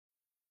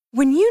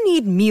When you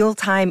need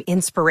mealtime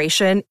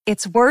inspiration,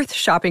 it's worth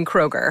shopping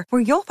Kroger,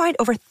 where you'll find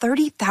over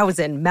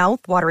 30,000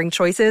 mouth-watering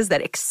choices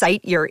that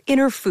excite your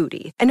inner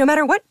foodie. And no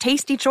matter what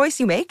tasty choice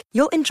you make,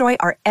 you'll enjoy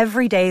our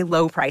everyday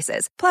low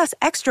prices, plus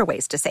extra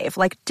ways to save,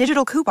 like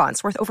digital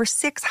coupons worth over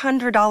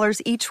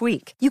 $600 each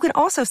week. You can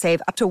also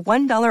save up to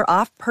 $1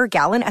 off per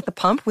gallon at the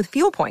pump with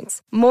fuel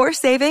points. More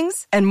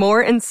savings and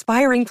more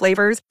inspiring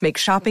flavors make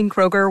shopping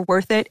Kroger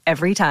worth it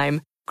every time.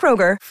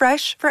 Kroger,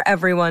 fresh for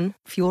everyone.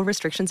 Fuel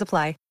restrictions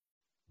apply.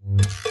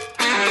 Welcome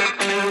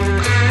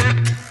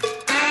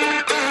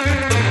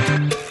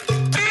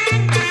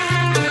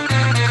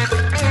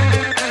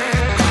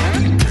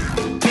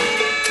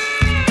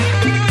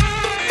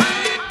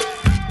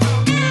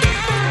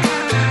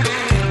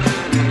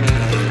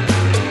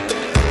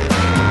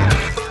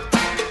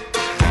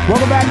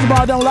back to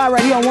Ball Don't Lie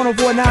right here on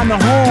 104.9 The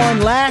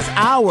Horn. Last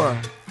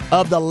hour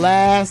of the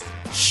last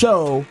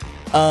show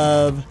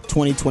of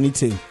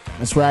 2022.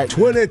 That's right.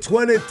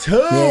 2022.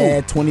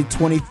 Yeah,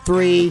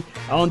 2023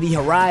 on the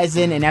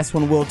horizon, and that's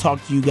when we'll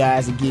talk to you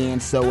guys again.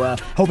 So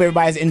hope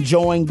everybody's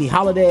enjoying the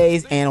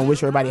holidays, and I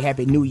wish everybody a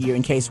happy new year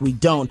in case we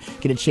don't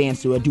get a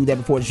chance to do that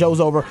before the show's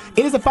over.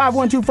 It is a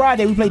 512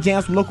 Friday. We play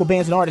jams from local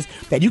bands and artists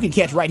that you can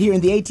catch right here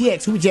in the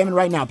ATX. Who we jamming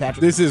right now, Patrick?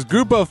 This is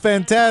Grupo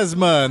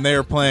Fantasma, and they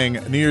are playing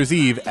New Year's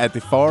Eve at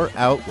the Far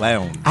Out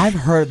Lounge. I've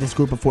heard of this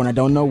group before, and I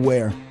don't know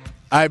where.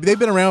 They've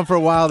been around for a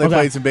while. They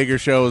played some bigger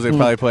shows. They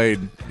probably played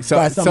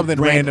something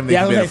random.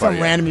 Yeah,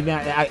 something random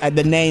event.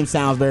 The name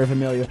sounds very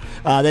familiar.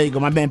 There you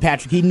go. My man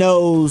Patrick, he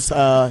knows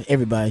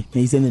everybody.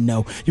 He's in the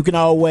know. You can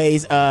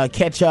always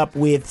catch up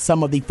with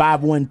some of the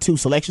 512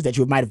 selections that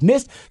you might have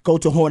missed. Go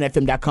to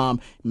hornfm.com.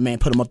 Man,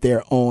 put them up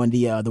there on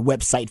the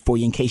website for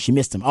you in case you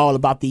missed them. All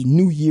about the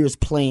New Year's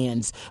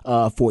plans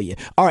for you.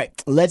 All right,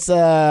 let's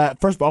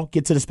first of all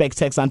get to the Specs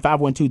text line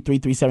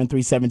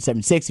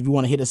 512-337-3776. If you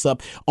want to hit us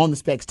up on the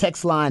Specs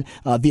text line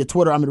via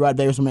Twitter, I'm at Rod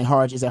Davis. My man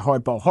Harge is at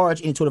Hardball Harge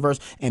in Twitterverse,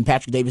 and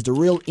Patrick Davis, the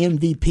real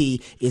MVP,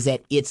 is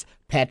at It's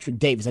Patrick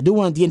Davis. I do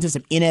want to get into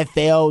some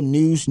NFL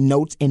news,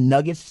 notes, and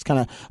nuggets. Just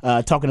kind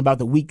of talking about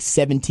the Week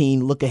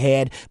 17 look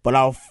ahead.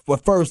 But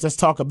first, let's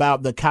talk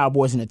about the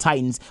Cowboys and the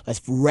Titans.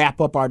 Let's wrap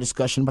up our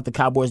discussion about the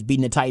Cowboys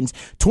beating the Titans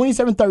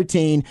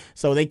 27-13.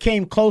 So they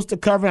came close to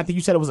covering. I think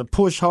you said it was a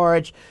push,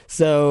 Harge.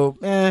 So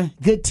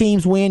good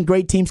teams win,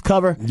 great teams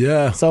cover.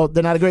 Yeah. So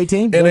they're not a great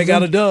team. And they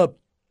got a dub.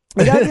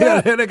 They got it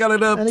up. They got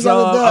it up.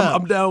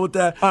 I'm down with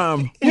that.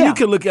 Yeah. You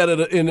can look at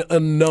it in a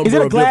number of different ways. Is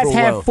it a glass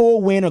half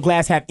full win or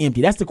glass half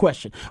empty? That's the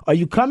question. Are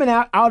you coming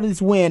out of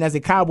this win as a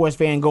Cowboys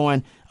fan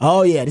going,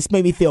 oh, yeah, this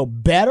made me feel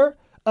better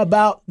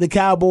about the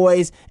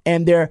Cowboys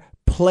and their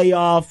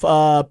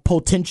playoff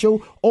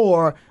potential,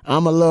 or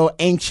I'm a little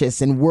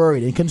anxious and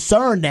worried and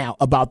concerned now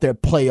about their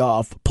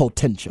playoff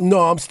potential?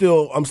 No, I'm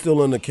still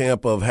in the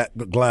camp of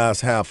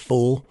glass half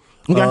full.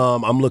 Okay.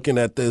 I'm looking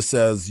at this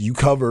as you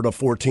covered a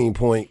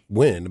 14-point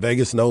win.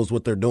 Vegas knows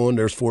what they're doing.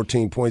 There's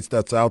 14 points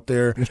that's out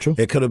there. That's true.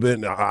 It could have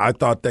been – I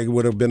thought they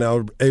would have been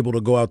able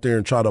to go out there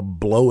and try to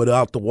blow it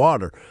out the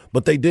water,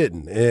 but they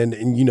didn't.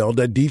 And you know,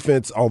 that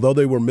defense, although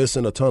they were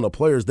missing a ton of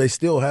players, they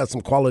still had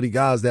some quality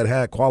guys that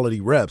had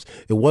quality reps.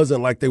 It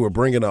wasn't like they were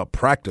bringing up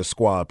practice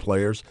squad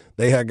players.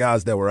 They had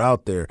guys that were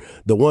out there.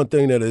 The one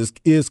thing that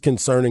is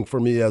concerning for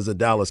me as a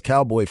Dallas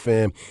Cowboy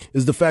fan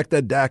is the fact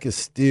that Dak is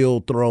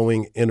still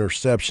throwing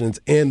interceptions,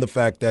 and the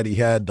fact that he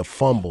had the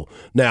fumble.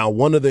 Now,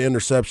 one of the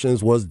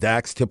interceptions was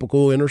Dak's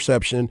typical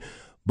interception,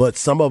 but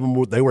some of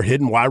them they were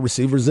hitting wide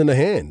receivers in the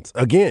hands.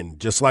 Again,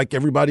 just like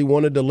everybody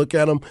wanted to look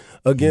at him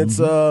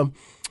against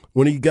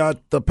when he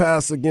got the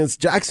pass against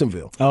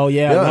Jacksonville. Oh,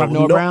 yeah.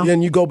 Noah Brown.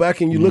 And you go back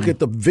and you look at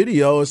the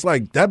video, it's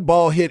like that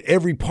ball hit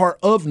every part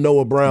of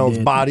Noah Brown's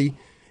body,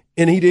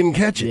 and he didn't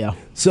catch it. Yeah.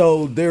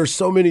 So there's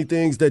so many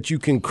things that you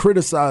can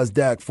criticize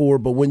Dak for,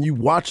 but when you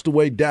watch the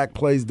way Dak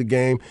plays the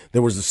game,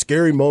 there was a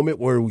scary moment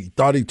where we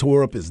thought he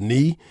tore up his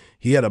knee.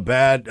 He had a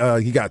bad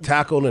he got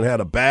tackled and had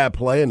a bad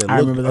play, and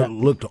it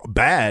looked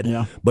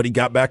bad, but he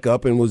got back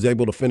up and was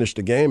able to finish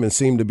the game and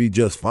seemed to be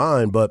just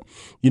fine. But,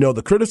 you know,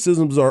 the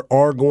criticisms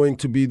are going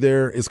to be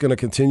there. It's going to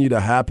continue to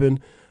happen.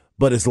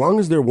 But as long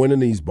as they're winning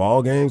these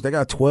ball games, they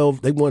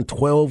won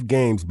 12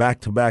 games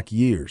back-to-back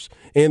years.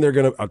 And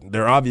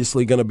they're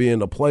obviously going to be in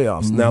the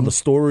playoffs. Mm-hmm. Now, the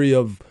story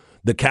of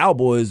the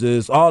Cowboys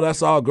is, oh,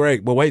 that's all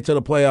great, but wait till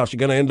the playoffs, you're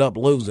going to end up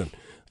losing.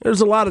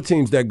 There's a lot of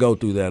teams that go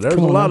through that. There's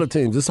a lot of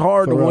teams. It's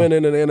hard to win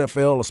in an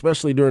NFL,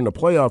 especially during the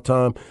playoff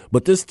time.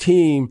 But this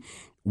team,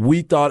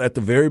 we thought at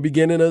the very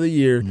beginning of the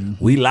year,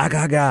 we like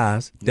our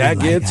guys. That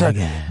gets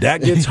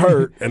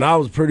hurt, and I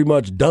was pretty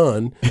much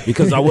done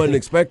because I wasn't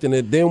expecting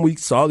it. Then we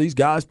saw these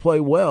guys play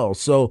well.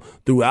 So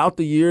throughout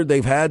the year,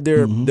 they've had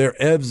their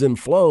ebbs and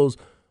flows,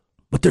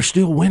 but they're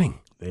still winning.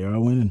 They are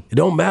winning. It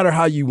don't matter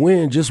how you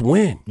win, just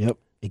win. Yep.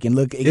 It can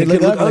look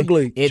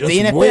ugly. It's the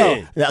NFL.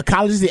 Win.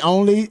 College is the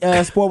only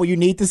sport where you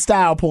need the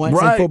style points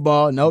in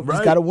football. Nope,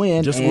 just got to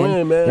win. Just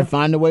win, man. They're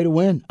finding a way to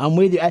win. I'm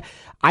with you.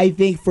 I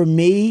think for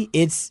me,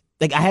 it's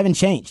like I haven't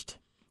changed.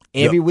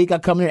 Every week I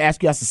come here and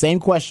ask you guys the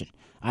same question.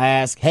 I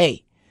ask,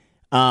 hey,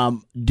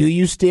 do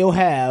you still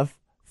have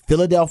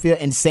Philadelphia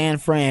and San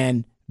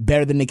Fran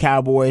better than the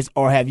Cowboys,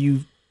 or have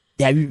you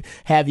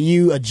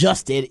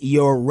adjusted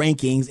your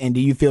rankings, and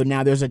do you feel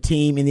now there's a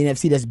team in the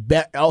NFC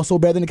that's also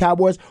better than the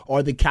Cowboys,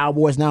 or the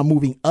Cowboys now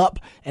moving up?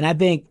 And I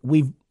think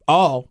we've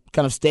all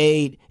kind of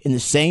stayed in the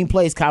same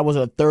place. Cowboys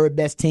are the third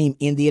best team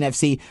in the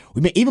NFC.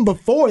 Even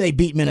before they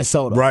beat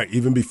Minnesota. Right,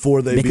 even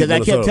before they beat Minnesota.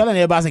 Because I kept telling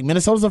everybody, like,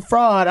 Minnesota's a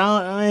fraud.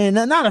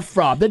 Not a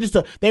fraud. They're just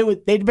they're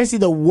basically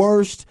the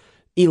worst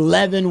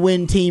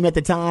 11-win team at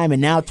the time,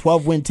 and now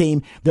 12-win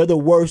team. They're the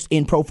worst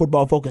in Pro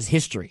Football Focus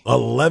history.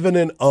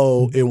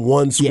 11-0 in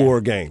one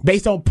score game.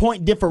 Based on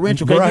point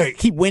differential. They just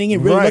keep winning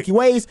in really lucky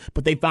ways,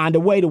 but they find a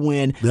way to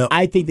win. Yep.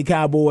 I think the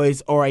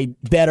Cowboys are a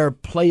better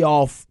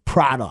playoff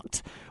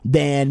product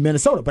than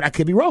Minnesota, but I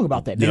could be wrong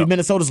about that. Maybe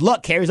Minnesota's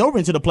luck carries over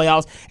into the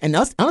playoffs, and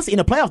honestly, in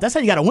the playoffs, that's how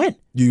you got to win.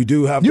 You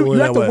do have to win. You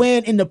have to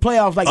win in the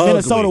playoffs like ugly.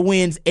 Minnesota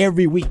wins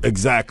every week.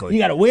 Exactly. You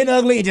got to win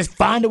ugly and just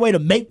find a way to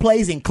make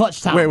plays in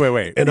clutch time.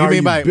 Wait. And you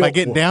mean by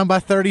getting down by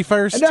 30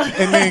 first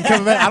and then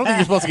coming back? I don't think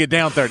you're supposed to get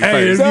down 30 hey,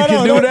 first. If you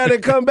can do that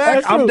and come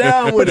back, I'm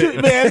down with it.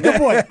 Man, good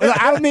point.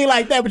 I don't mean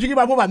like that, but you get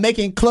my point by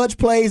making clutch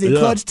plays in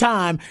clutch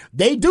time.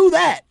 They do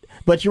that.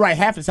 But you're right,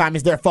 half the time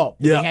it's their fault.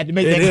 Yeah. They had to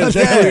make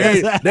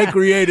that. They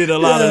created a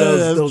lot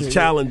of those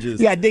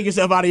challenges. You got to dig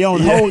yourself out of your own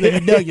hole that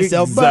you dug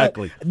yourself.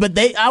 Exactly. But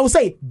I would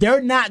say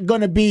they're not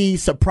going to be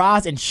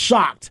surprised and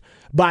shocked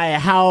by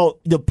how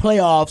the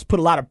playoffs put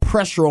a lot of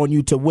pressure on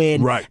you to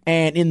win,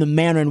 and in the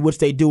manner in which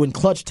they do in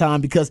clutch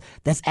time, because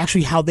that's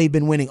actually how they've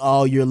been winning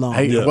all year long.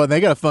 Hey, well, they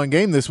got a fun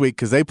game this week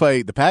because they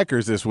play the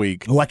Packers this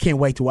week. Oh, I can't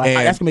wait to watch.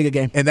 That's going to be a good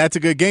game. And that's a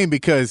good game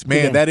because,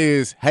 man, that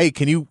is, hey,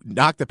 can you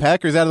knock the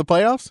Packers out of the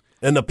playoffs?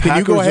 And the Packers can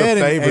you go ahead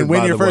and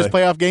win your first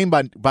playoff game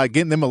by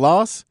getting them a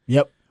loss?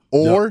 Yep.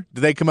 Or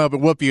do they come up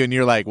and whoop you and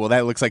you're like, well,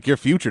 that looks like your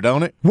future,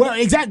 don't it? Well,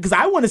 exactly, because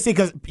I want to see,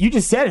 because you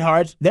just said it,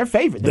 Harge, they're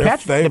favored. They're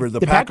favored.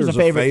 The Packers are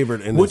favored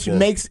in this which game.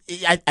 Makes,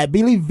 I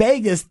believe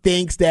Vegas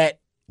thinks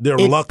that their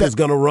luck is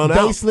going to run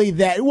out. Basically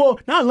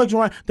not luck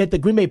run, that the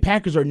Green Bay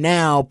Packers are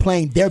now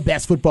playing their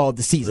best football of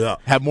the season. Yeah.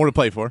 Have more to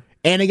play for.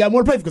 And they got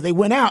more to play for because they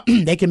went out.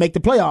 They can make the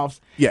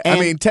playoffs. Yeah, I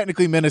mean,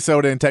 technically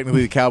Minnesota and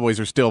technically the Cowboys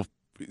are still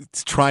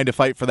trying to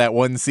fight for that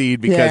one seed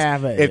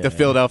because if the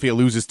Philadelphia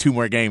loses 2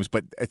 more games,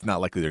 but it's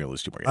not likely they're going to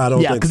lose 2 more games. I don't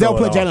think because so they'll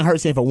put Jalen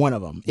Hurts in for one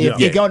of them.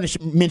 If Gardner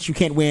Minshew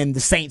can't win the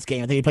Saints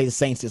game, I think they play the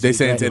Saints this week.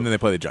 Saints, and then they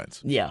play the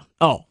Giants. Yeah.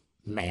 Oh,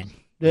 man.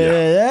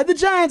 The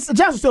Giants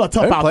are still a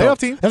tough out. Playoff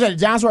team. The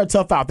Giants are a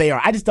tough out. They are.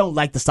 I just don't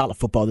like the style of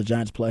football the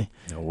Giants play.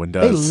 No one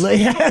does.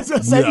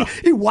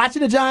 You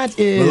watching the Giants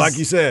is. But like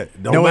you said,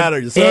 don't matter.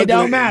 It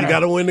don't matter. You got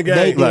to win the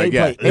game.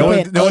 No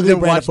one's ever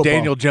watched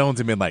Daniel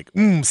Jones and been like,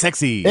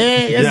 sexy.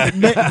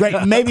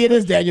 Great. Maybe it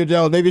is Daniel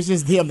Jones. Maybe it's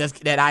just him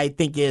that I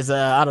think is,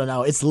 I don't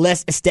know. It's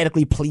less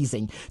aesthetically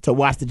pleasing to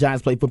watch the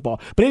Giants play football.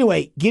 But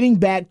anyway, getting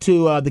back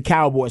to the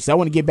Cowboys. So I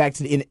want to get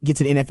to the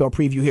NFL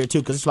preview here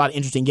too, because there's a lot of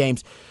interesting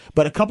games.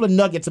 But a couple of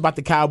nuggets about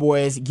the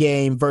Cowboys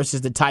game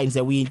versus the Titans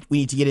that we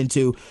need to get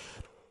into.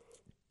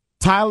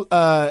 Tyler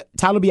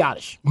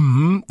Biadasz.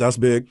 Mm-hmm. That's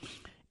big.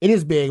 It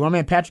is big. My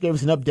man Patrick gave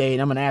us an update.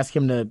 I'm going to ask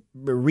him to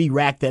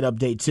re-rack that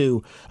update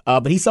too.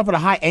 But he suffered a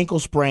high ankle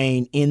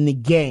sprain in the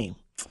game.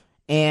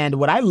 And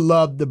what I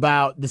loved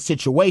about the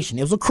situation,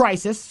 it was a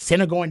crisis.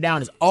 Center going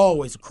down is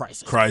always a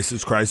crisis.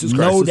 Crisis.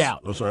 No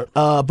doubt. That's right.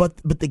 But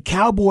the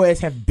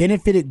Cowboys have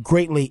benefited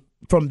greatly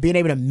from being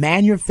able to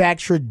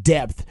manufacture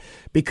depth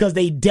because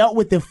they dealt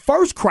with the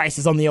first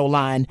crisis on the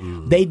O-line.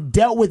 They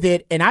dealt with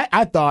it, and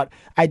I thought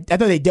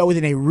they dealt with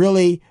it in a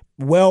really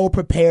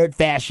well-prepared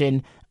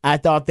fashion. I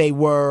thought they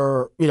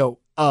were,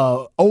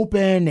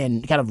 open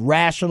and kind of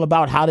rational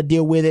about how to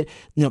deal with it.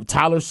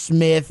 Tyler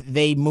Smith,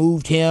 they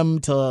moved him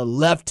to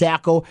left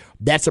tackle.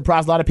 That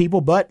surprised a lot of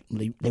people, but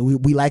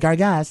we like our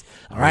guys.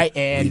 All right,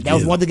 and that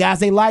was one of the guys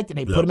they liked, and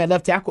they put him at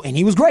left tackle, and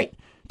he was great.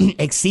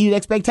 Exceeded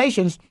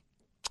expectations.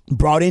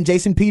 Brought in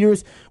Jason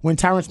Peters when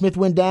Tyron Smith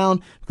went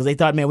down because they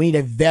thought, man, we need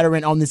a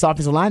veteran on this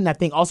offensive line. And I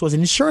think also as an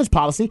insurance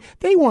policy,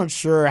 they weren't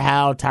sure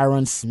how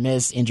Tyron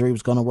Smith's injury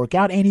was going to work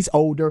out, and he's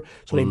older.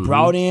 So they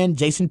brought in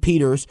Jason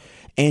Peters,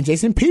 and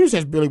Jason Peters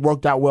has really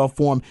worked out well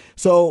for him.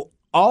 So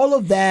all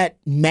of that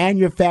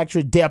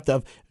manufactured depth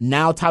of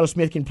now Tyler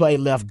Smith can play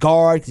left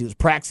guard because he was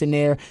practicing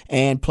there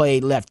and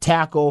played left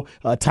tackle.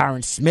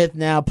 Tyron Smith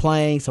now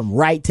playing some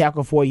right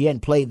tackle for you. He hadn't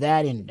played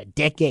that in a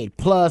decade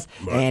plus.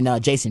 Right.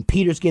 And Jason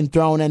Peters getting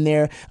thrown in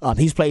there.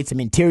 He's played some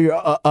interior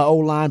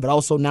O-line, but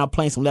also now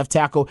playing some left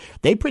tackle.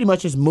 They pretty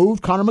much just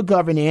moved Connor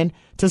McGovern in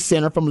to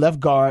center from left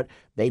guard.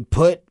 They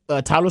put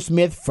Tyler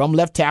Smith from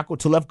left tackle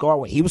to left guard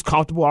where he was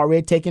comfortable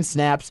already taking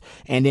snaps,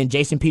 and then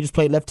Jason Peters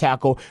played left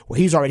tackle where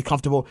he's already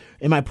comfortable.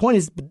 And my point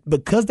is,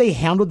 because they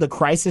handled the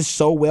crisis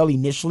so well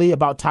initially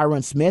about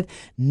Tyron Smith,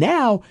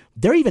 now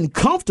they're even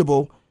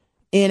comfortable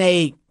in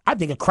a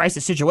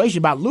crisis situation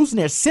about losing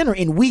their center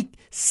in week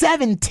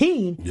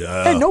 17,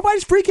 and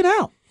nobody's freaking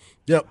out.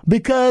 Yep.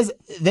 Because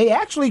they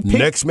actually picked.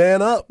 Next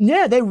man up.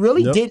 Yeah, they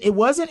really did. It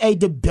wasn't a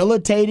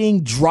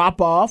debilitating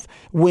drop-off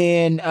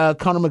when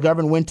Connor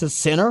McGovern went to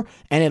center,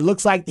 and it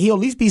looks like he'll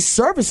at least be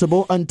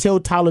serviceable until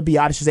Tyler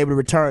Biadasz is able to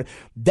return.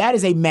 That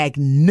is a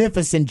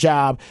magnificent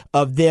job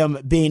of them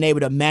being able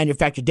to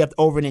manufacture depth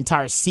over an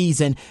entire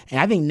season, and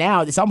I think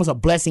now it's almost a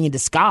blessing in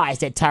disguise,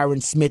 that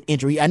Tyron Smith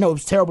injury. I know it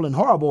was terrible and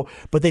horrible,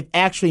 but they've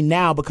actually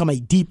now become a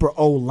deeper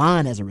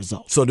O-line as a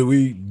result. So do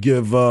we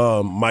give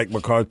Mike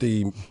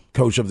McCarthy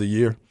Coach of the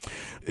Year?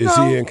 Is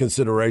he in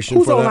consideration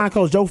Who's for that? Who's O-line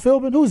coach? Joe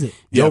Philbin? Who's it?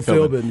 Joe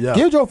Philbin, yeah.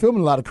 Give Joe Philbin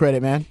a lot of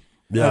credit, man.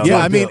 Yeah,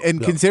 I mean,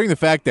 considering the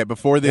fact that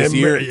before this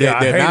year,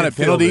 the amount of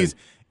penalties,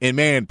 and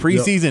man,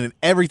 preseason and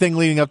everything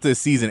leading up to this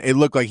season, it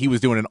looked like he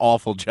was doing an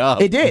awful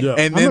job. It did.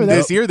 And then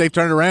this year, they've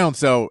turned around.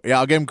 So, yeah,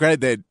 I'll give him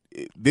credit that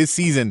this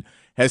season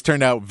has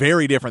turned out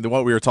very different than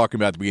what we were talking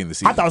about at the beginning of the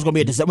season. I thought it was going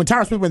to be when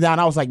Tyron Smith went down,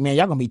 I was like, man,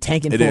 y'all going to be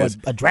tanking for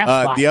a draft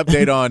spot. The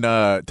update on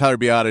Tyler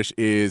Biadasz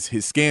is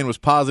his scan was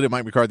positive.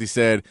 Mike McCarthy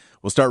said,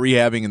 we'll start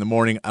rehabbing in the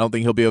morning. I don't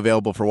think he'll be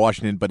available for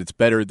Washington, but it's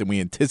better than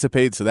we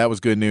anticipated, so that was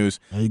good news.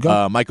 There you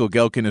go. Michael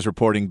Gelkin is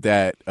reporting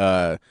that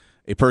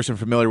a person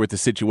familiar with the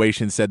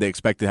situation said they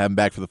expect to have him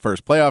back for the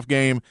first playoff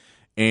game,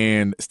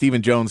 and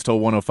Stephen Jones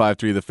told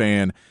 105.3 The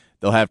Fan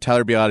they'll have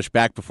Tyler Biadasz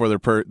back before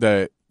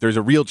there's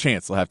a real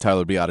chance they'll have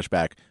Tyler Biadasz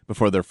back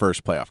before their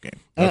first playoff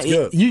game. That's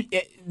good.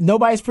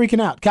 Nobody's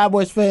freaking out.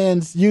 Cowboys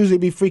fans usually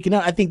be freaking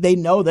out. I think they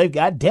know they've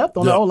got depth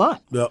on the O-line.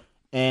 Yep.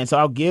 And so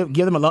I'll give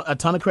them a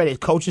ton of credit.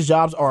 Coaches'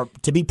 jobs are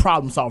to be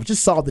problem solvers.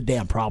 Just solve the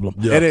damn problem.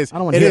 Yeah. It is.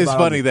 It is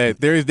funny that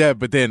there is depth,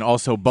 but then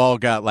also Ball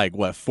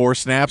got 4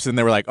 snaps, and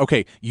they were like,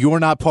 okay, you're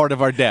not part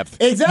of our depth.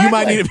 Exactly. You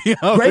might need to be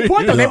out. Great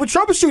point, though. They would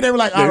troubleshoot. They were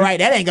like, all right,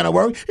 that ain't going to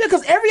work. Yeah,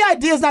 because every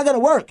idea is not going to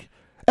work.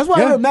 That's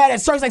why we're mad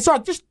at Sark's. Like,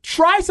 Sark, just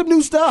try some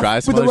new stuff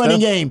with the running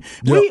game.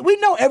 Yep. We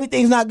know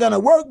everything's not going to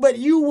work, but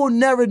you will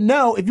never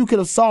know if you could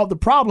have solved the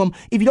problem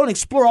if you don't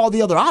explore all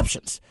the other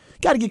options.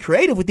 Got to get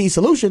creative with these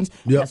solutions.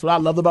 Yep. That's what I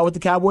loved about what the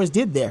Cowboys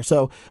did there.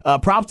 So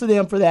props to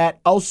them for that.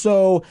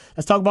 Also,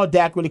 let's talk about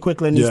Dak really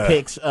quickly in these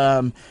picks.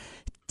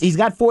 He's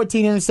got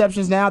 14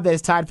 interceptions now. That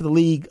is tied for the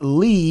league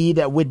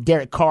lead with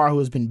Derek Carr, who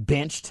has been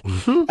benched.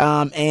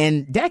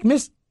 And Dak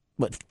missed,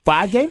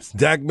 5 games?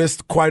 Dak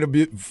missed quite a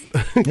bit.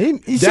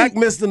 Dak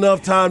missed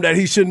enough time that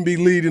he shouldn't be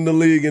leading the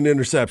league in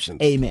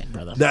interceptions. Amen,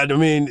 brother.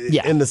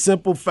 And the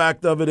simple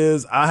fact of it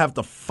is I have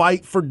to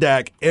fight for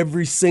Dak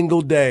every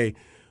single day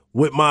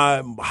with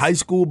my high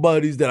school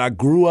buddies that I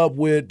grew up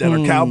with that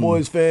are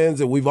Cowboys fans,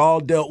 and we've all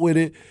dealt with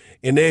it.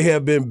 And they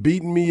have been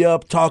beating me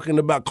up, talking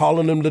about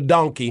calling him the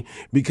donkey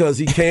because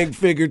he can't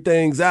figure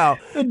things out.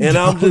 And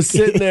I'm just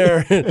sitting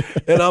there,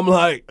 and I'm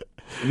like,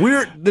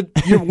 you're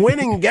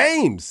winning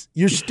games.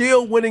 You're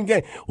still winning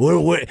games.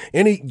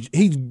 And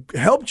he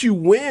helped you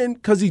win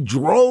because he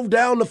drove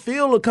down the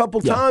field a couple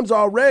times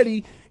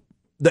already.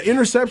 The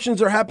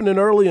interceptions are happening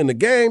early in the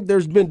game.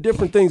 There's been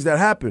different things that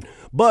happen.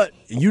 But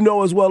you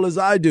know as well as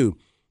I do,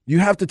 you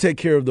have to take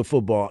care of the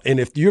football. And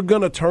if you're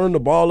going to turn the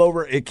ball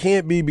over, it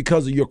can't be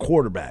because of your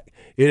quarterback.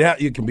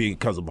 It can be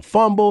because of a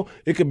fumble.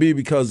 It could be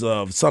because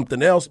of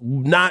something else,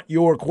 not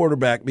your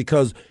quarterback,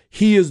 because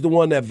he is the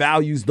one that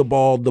values the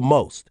ball the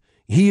most.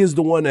 He is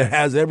the one that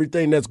has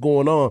everything that's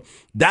going on.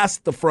 That's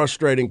the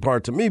frustrating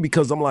part to me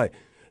because I'm like,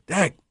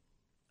 Dak,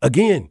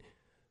 again,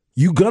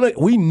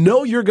 we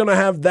know you're gonna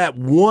have that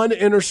one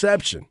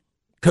interception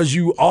because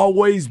you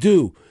always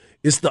do.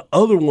 It's the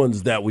other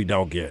ones that we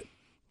don't get.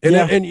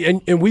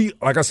 And we,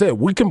 like I said,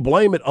 we can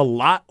blame it a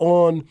lot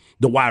on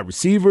the wide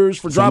receivers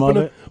for dropping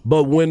it.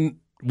 But when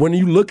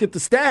you look at the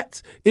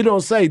stats, it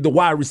don't say the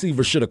wide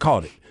receiver should have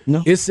caught it.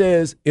 No. It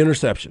says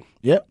interception.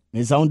 Yep,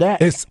 it's on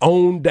Dak. It's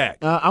on Dak.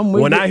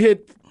 When I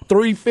hit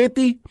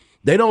 350,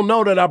 they don't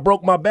know that I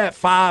broke my bat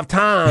 5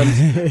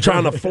 times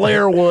trying to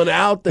flare one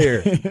out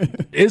there.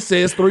 It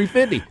says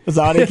 350. That's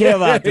all they care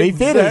about,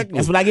 350. Exactly.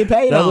 That's what I get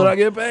paid on. That's what I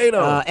get paid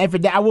on. And for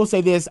that, I will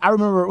say this. I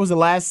remember it was the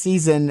last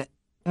season.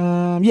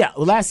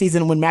 Last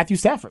season when Matthew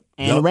Stafford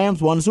and the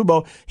Rams won the Super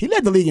Bowl, he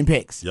led the league in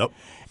picks. Yep.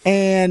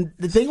 And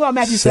the thing about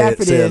Matthew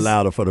Stafford say is it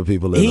louder for the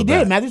people in he the did.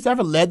 back. Matthew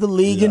Stafford led the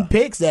league in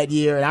picks that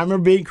year, and I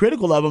remember being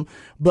critical of him.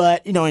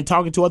 But in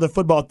talking to other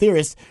football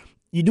theorists,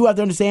 you do have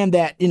to understand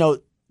that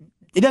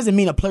it doesn't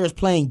mean a player's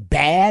playing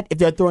bad if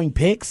they're throwing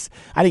picks.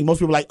 I think most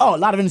people are like, a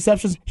lot of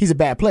interceptions, he's a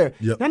bad player.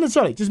 Yep. Not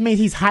necessarily. It just means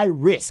he's high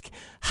risk.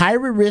 High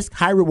risk,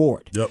 high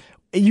reward. Yep.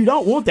 You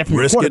don't want that from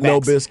your quarterbacks. Risk it, no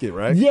biscuit,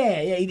 right? Yeah.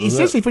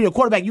 Essentially, for your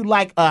quarterback, you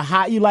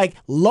like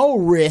low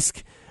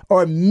risk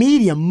or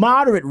medium,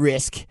 moderate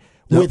risk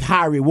with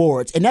high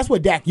rewards. And that's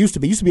what Dak used to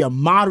be. He used to be a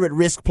moderate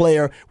risk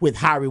player with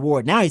high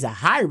reward. Now he's a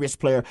high risk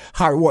player,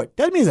 high reward.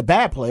 Doesn't mean he's a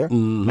bad player.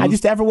 Mm-hmm. Matthew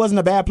Stafford wasn't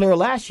a bad player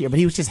last year, but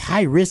he was just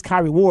high risk, high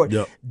reward.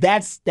 Yep.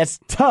 That's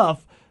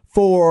tough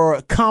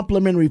for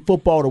complimentary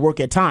football to work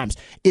at times.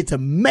 It's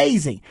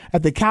amazing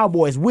that the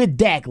Cowboys, with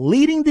Dak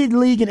leading the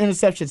league in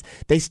interceptions,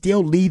 they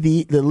still lead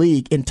the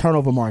league in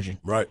turnover margin.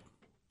 Right.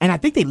 And I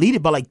think they lead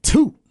it by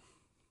 2.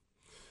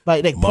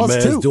 Like My plus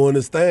man's 2. doing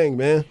his thing,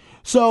 man.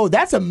 So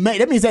that's amazing.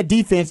 That means that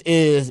defense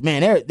is,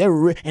 man,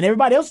 they're and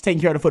everybody else is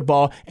taking care of the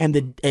football,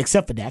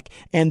 except for Dak,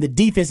 and the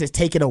defense is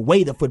taking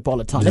away the football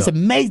a ton. That's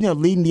amazing. They're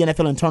leading the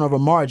NFL in turnover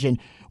margin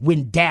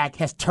when Dak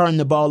has turned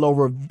the ball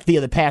over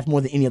via the pass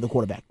more than any other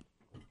quarterback.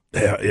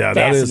 Yeah,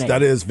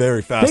 that is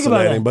very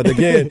fascinating. But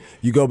again,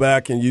 you go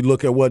back and you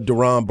look at what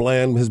Deron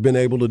Bland has been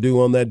able to do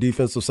on that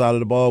defensive side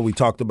of the ball. We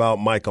talked about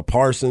Micah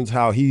Parsons,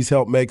 how he's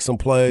helped make some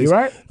plays. You're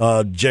right.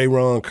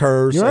 Jaron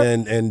Kearse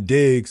and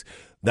Diggs.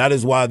 That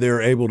is why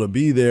they're able to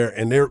be there.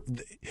 And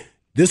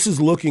this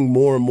is looking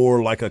more and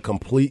more like a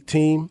complete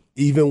team,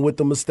 even with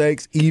the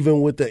mistakes,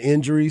 even with the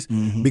injuries,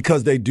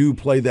 because they do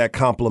play that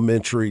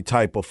complementary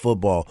type of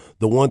football.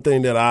 The one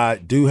thing that I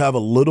do have a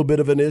little bit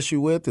of an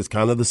issue with is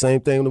kind of the same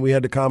thing that we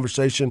had the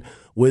conversation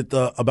with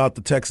about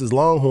the Texas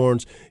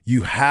Longhorns.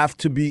 You have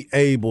to be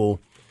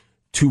able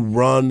to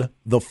run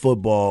the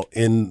football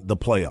in the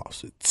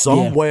playoffs.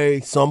 Some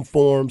way, some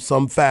form,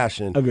 some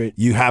fashion. Agreed.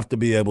 You have to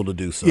be able to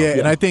do so. Yeah,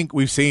 and I think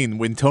we've seen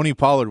when Tony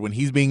Pollard, when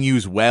he's being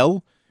used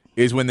well,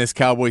 is when this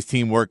Cowboys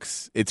team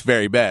works its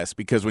very best,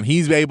 because when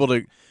he's able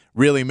to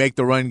really make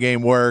the run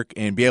game work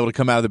and be able to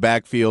come out of the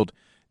backfield,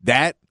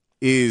 that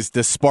is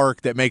the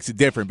spark that makes it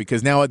different,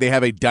 because now they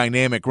have a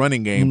dynamic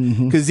running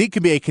game, because Zeke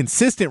can be a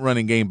consistent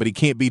running game, but he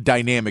can't be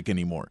dynamic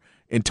anymore.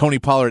 And Tony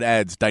Pollard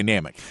adds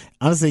dynamic.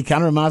 Honestly, it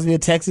kind of reminds me of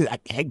Texas. I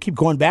keep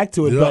going back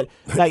to it, but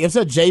like if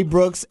so, Jay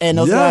Brooks and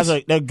those guys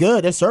they're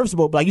good, they're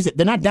serviceable, but like you said,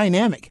 they're not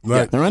dynamic.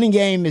 Right. The running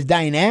game is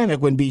dynamic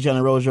when Bijan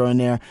and Rojo are in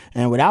there,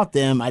 and without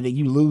them, I think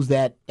you lose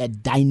that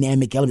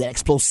dynamic element, that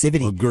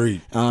explosivity.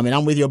 Agreed. And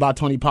I'm with you about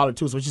Tony Pollard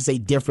too. So it's just a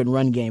different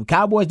run game.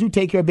 Cowboys do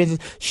take care of business.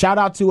 Shout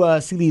out to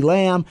CeeDee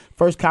Lamb,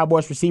 first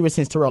Cowboys receiver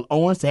since Terrell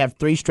Owens to have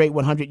 3 straight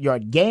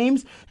 100-yard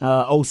games.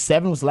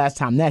 2007 was the last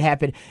time that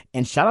happened.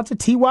 And shout out to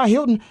T.Y.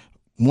 Hilton.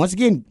 Once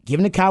again,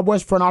 giving the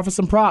Cowboys front office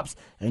some props.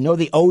 I know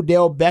the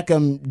Odell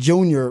Beckham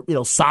Jr.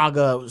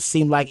 Saga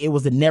seemed like it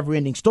was a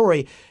never-ending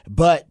story,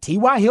 but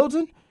T.Y.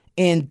 Hilton,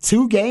 in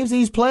 2 games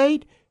he's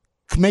played,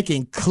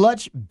 making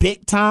clutch,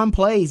 big-time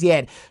plays. He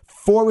had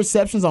 4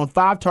 receptions on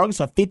 5 targets,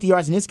 so 50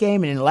 yards in this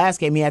game, and in the last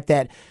game he had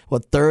that,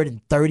 3rd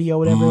and 30 or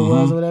whatever it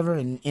was,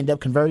 and ended up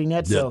converting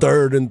that. Yeah,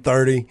 3rd and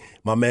 30.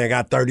 My man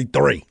got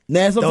 33.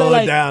 That's what I'm Throw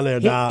saying. it down there,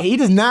 dog. He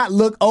does not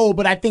look old,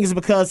 but I think it's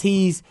because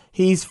he's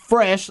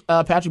fresh.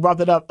 Patrick brought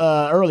that up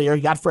earlier.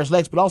 He got fresh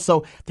legs, but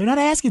also they're not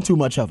asking too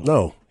much of him.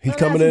 No, he's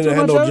coming in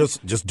and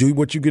just do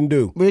what you can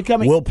do.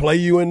 We'll play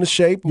you into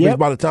shape.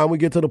 By the time we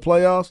get to the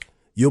playoffs,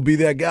 you'll be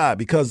that guy,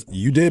 because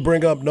you did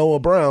bring up Noah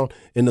Brown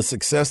and the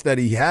success that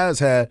he has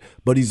had,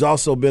 but he's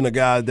also been a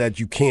guy that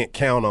you can't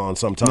count on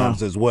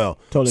sometimes as well.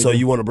 Totally so agree.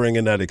 you want to bring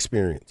in that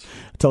experience.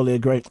 Totally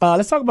agree.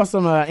 Let's talk about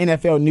some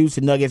NFL news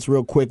and nuggets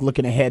real quick,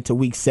 looking ahead to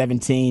Week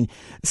 17.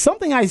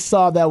 Something I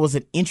saw that was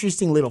an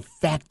interesting little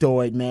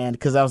factoid, man,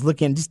 because I was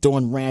just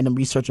doing random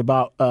research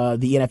about the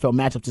NFL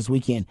matchups this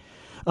weekend.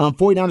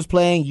 49ers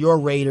playing your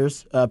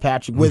Raiders,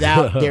 Patrick,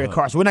 without Derek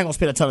Carr. So we're not going to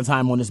spend a ton of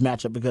time on this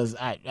matchup because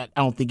I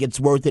don't think it's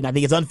worth it. I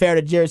think it's unfair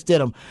to Jarrett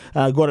Stidham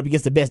going up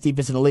against the best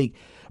defense in the league.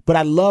 But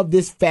I love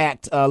this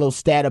fact, a little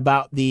stat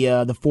about the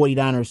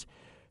 49ers.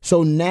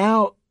 So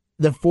now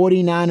the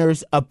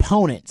 49ers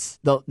opponents,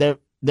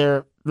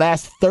 their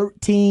last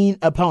 13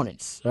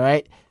 opponents, all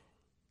right,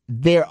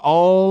 they're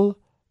all,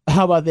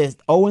 how about this,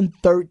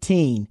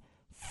 0-13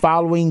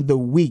 following the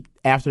week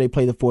after they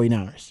play the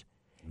 49ers.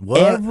 What?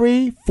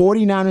 Every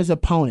 49ers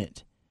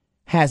opponent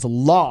has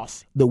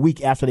lost the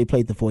week after they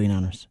played the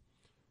 49ers.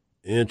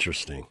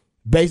 Interesting.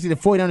 Basically, the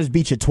 49ers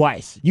beat you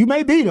twice. You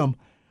may beat them,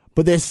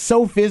 but they're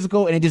so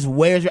physical, and it just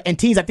wears your – and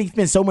teams, I think,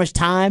 spend so much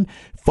time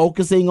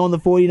focusing on the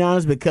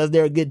 49ers because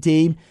they're a good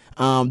team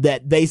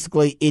that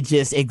basically it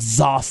just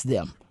exhausts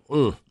them.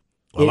 I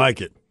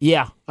like it.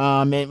 Yeah.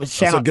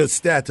 That's a good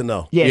stat to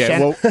know. Yeah,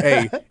 well,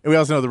 hey, we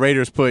also know the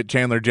Raiders put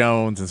Chandler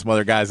Jones and some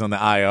other guys on the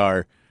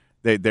IR.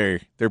 They're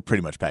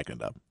pretty much packing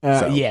it up.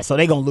 So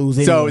they're going to lose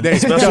anyway.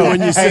 Especially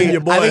when you see your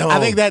boy home. I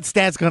think that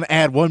stat's going to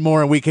add one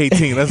more in Week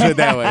 18. Let's put it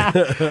that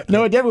way.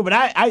 No, it definitely.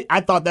 But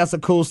I thought that's a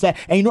cool stat.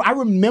 And, I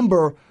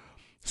remember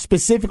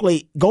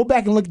specifically, go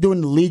back and look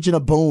during the Legion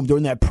of Boom,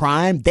 during that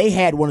prime, they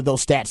had one of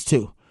those stats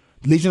too.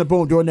 Legion of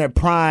Boom during their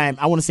prime,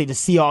 I want to say the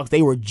Seahawks,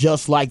 they were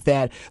just like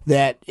that.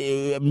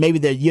 Maybe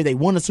the year they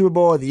won the Super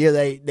Bowl or the year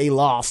they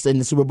lost in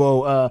the Super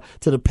Bowl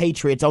to the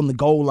Patriots on the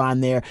goal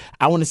line there.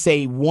 I want to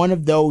say one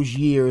of those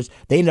years,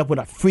 they ended up with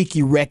a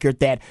freaky record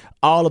that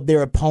all of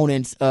their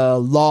opponents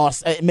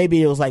lost.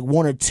 Maybe it was like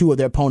 1 or 2 of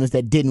their opponents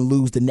that didn't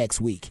lose the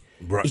next week.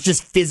 Right. It's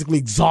just physically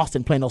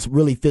exhausting playing those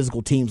really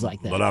physical teams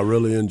like that. But I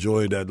really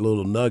enjoyed that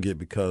little nugget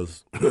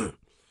because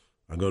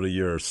I go to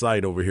your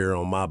site over here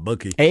on my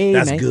bookie. Hey,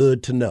 that's man.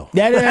 good to know.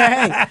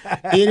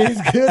 It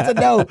is good to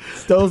know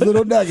those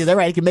little nuggets. All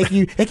right, it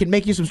can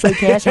make you some straight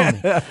cash on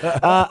it.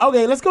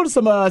 Okay, let's go to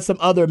some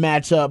other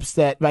matchups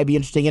that might be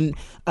interesting.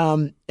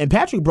 And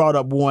Patrick brought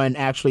up one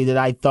actually that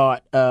I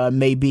thought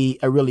may be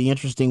a really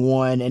interesting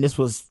one, and this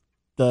was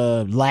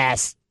the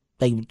last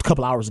a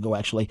couple hours ago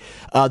actually.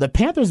 The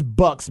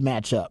Panthers-Bucks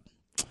matchup.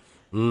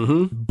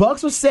 Mm-hmm.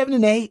 Bucks were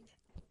 7-8.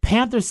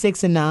 Panthers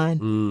 6-9.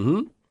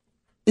 Mm-hmm.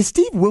 is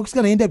Steve Wilks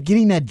going to end up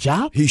getting that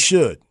job? He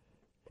should.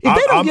 If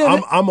they don't give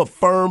it, I'm a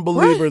firm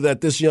believer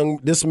that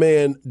this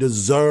man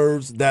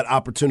deserves that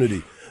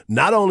opportunity.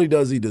 Not only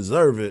does he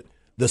deserve it,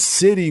 the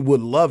city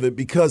would love it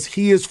because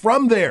he is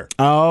from there.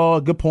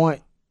 Oh, good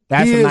point.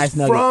 That's he a nice is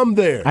nugget. from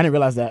there. I didn't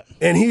realize that.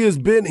 And he has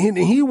been.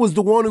 He was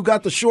the one who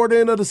got the short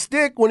end of the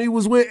stick when he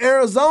was with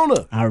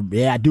Arizona.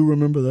 I do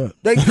remember that.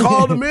 They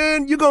called him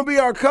in. You're gonna be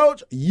our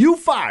coach. You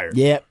fired.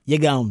 Yep, you're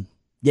gone.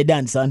 You're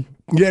done, son.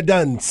 You're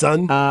done,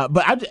 son.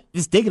 But I'm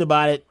just thinking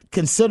about it.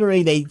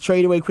 Considering they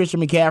traded away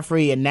Christian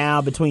McCaffrey, and now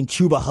between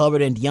Chuba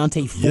Hubbard and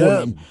Deontay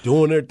Foreman,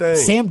 doing their thing.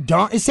 is Sam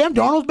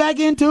Darnold's back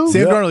in too?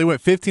 Sam Darnold, he went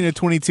 15 of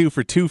 22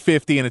 for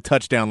 250 and a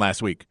touchdown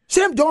last week.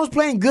 Sam Darnold's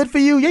playing good for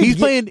you. Yeah,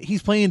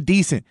 He's playing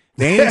decent.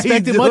 They ain't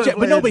expecting much,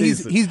 but no, but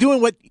he's doing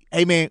what.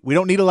 Hey man, we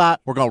don't need a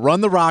lot. We're gonna run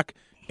the rock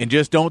and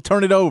just don't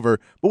turn it over.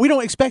 But we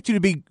don't expect you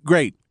to be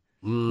great.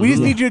 We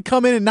just need you to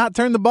come in and not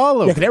turn the ball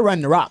over. Yeah, because they're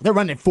running the rock. They're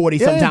running it 40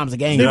 sometimes a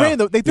game.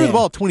 They threw the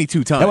ball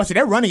 22 times.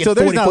 They're running it so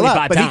 40, there's not 45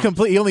 a lot, times.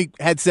 But he only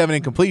had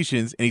 7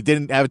 incompletions, and he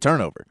didn't have a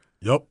turnover.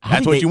 Yep.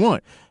 That's what you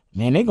want.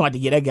 Man, they're going to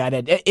have to get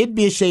that guy. It'd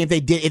be a shame if they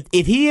did.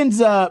 If he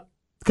ends up,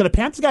 because the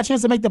Panthers got a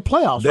chance to make the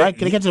playoffs, right?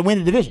 Because they got to win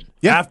the division.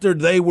 Yeah. After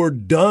they were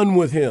done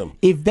with him.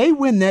 If they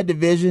win that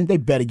division, they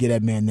better get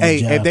that man that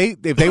job.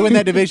 If they win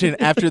that division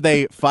after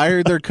they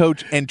fired their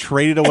coach and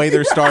traded away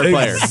their star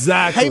player.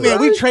 Exactly. Hey,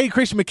 man, we trade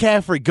Christian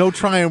McCaffrey. Go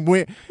try and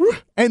win.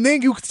 And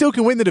then you still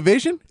can win the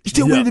division?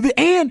 Still win the division.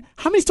 And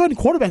how many starting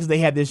quarterbacks did they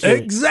have this year?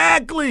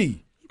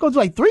 Exactly. Goes to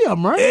like 3 of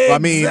them, right? Exactly. I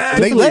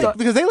mean,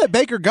 because they let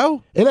Baker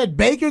go. They let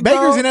Baker go.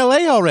 Baker's in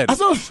L.A. already.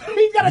 So he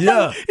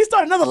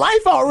started another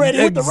life already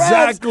with the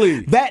Rams.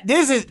 Exactly.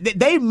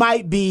 They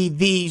might be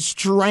the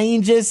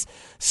strangest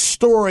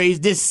stories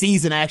this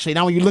season, actually.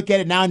 Now when you look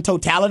at it now in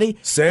totality.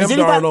 Sam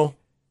Darnold,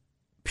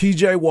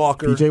 P.J.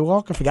 Walker.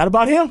 Forgot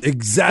about him.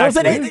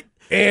 Exactly.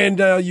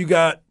 And you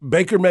got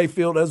Baker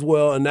Mayfield as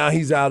well, and now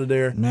he's out of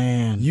there.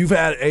 Man. You've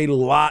had a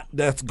lot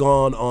that's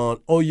gone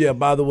on. Oh, yeah,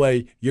 by the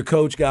way, your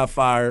coach got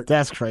fired.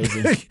 That's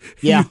crazy.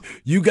 Yeah.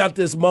 You got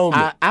this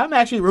moment. I'm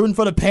actually rooting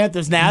for the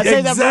Panthers now. I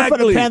say that I'm rooting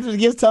for the Panthers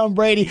against Tom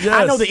Brady. Yes.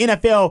 I know the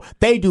NFL,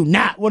 they do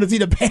not want to see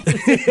the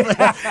Panthers.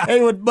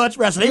 They would much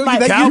wrestle. You don't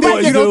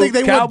think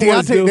they want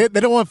Deontay? They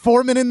don't want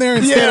Foreman in there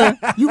instead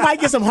of... You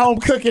might get some home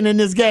cooking in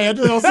this game.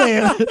 You know what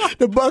I'm saying?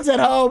 The Bucks at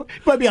home,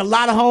 might be a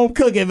lot of home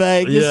cooking,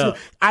 man.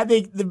 I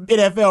think the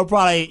NFL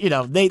probably,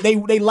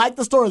 they like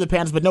the story of the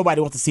Panthers, but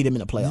nobody wants to see them in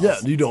the playoffs. Yeah,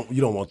 you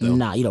don't want them.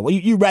 Nah,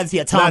 you'd rather see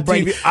a Tom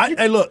Brady.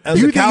 Hey, look,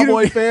 as a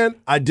Cowboy fan,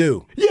 I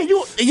do.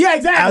 Yeah,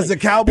 exactly. As a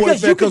Cowboy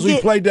fan, because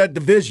we played that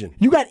division.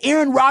 You got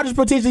Aaron Rodgers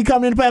potentially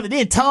coming in the playoffs, and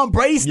then Tom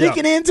Brady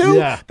sneaking in too.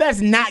 Yeah. That's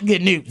not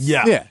good news.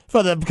 Yeah.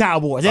 For the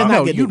Cowboys, that's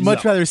not good you'd news.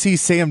 much rather see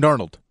Sam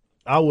Darnold.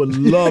 I would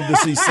love to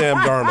see Sam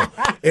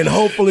Darnold, and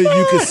hopefully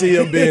you can see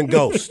him being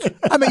Ghost.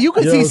 I mean, you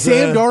can see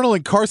Sam Darnold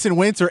and Carson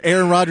Wentz or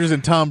Aaron Rodgers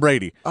and Tom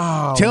Brady.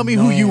 Oh, Tell me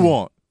who you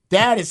want.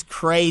 That is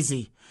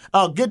crazy.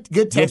 Oh, good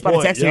text by the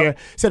texter here.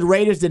 Said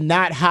Raiders did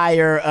not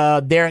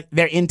hire their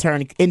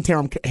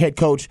interim head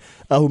coach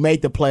who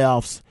made the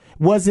playoffs.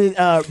 Was it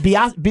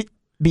Not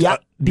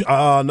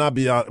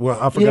Beyond. Well,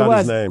 I forgot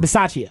his name.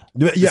 Bisaccia.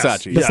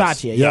 Yes.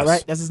 Bisaccia. Yeah,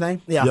 right. That's his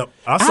name. Yeah. Yep.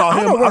 I saw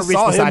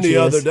him the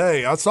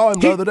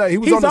other day. He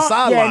was on the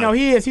sideline. Yeah, no,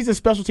 he is. He's a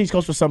special teams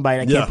coach for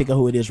somebody. I can't think of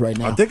who it is right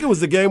now. I think it was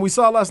the game we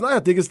saw last night. I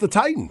think it's the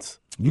Titans.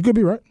 You could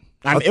be right.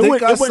 It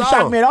wouldn't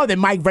shock me at all that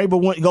Mike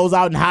Vrabel goes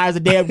out and hires a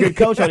damn good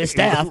coach on his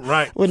staff.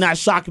 Right. Would not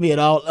shock me at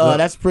all.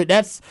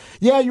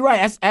 Yeah, you're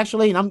right. That's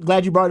actually, and I'm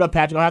glad you brought it up,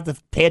 Patrick. I'll have to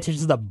pay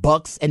attention to the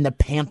Bucks and the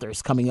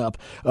Panthers coming up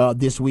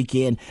this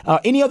weekend.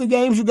 Any other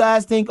games you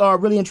guys think are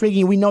really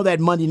intriguing? We know that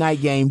Monday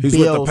night game, He's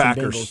Bills with the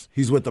Packers. and Bengals.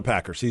 He's with the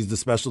Packers. He's the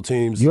special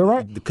teams. You're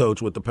right. The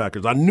coach with the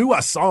Packers. I knew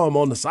I saw him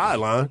on the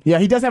sideline. Yeah,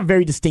 he does have a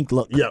very distinct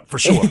look. Yeah, for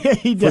sure.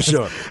 He does. For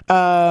sure.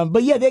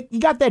 But yeah, you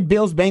got that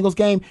Bills-Bengals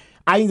game.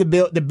 I think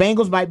the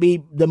Bengals might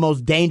be the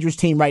most dangerous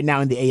team right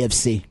now in the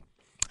AFC.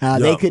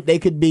 They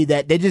could be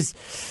that.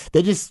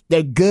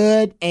 They're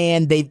good,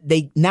 and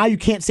they now you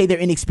can't say they're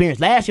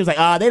inexperienced. Last year was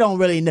like, they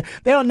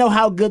don't know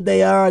how good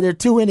they are. They're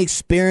too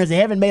inexperienced. They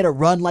haven't made a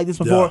run like this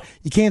before. Yeah.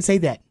 You can't say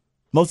that.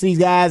 Most of these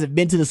guys have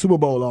been to the Super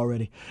Bowl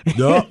already.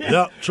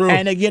 Yeah, true.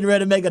 And they're getting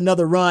ready to make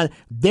another run.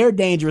 They're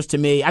dangerous to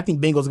me. I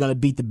think Bengals are going to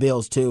beat the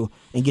Bills too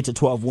and get to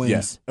 12 wins.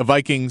 Yes,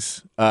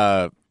 Vikings.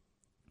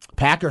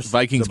 Packers.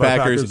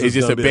 Vikings-Packers is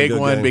just a big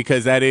one game.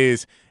 Because that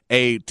is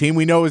a team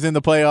we know is in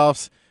the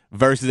playoffs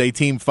versus a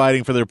team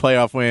fighting for their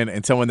playoff win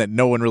and someone that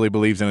no one really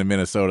believes in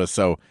Minnesota.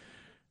 So,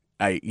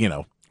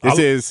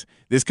 this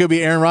could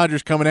be Aaron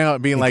Rodgers coming out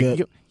and being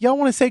like, y'all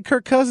want to say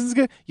Kirk Cousins is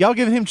good? Y'all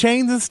giving him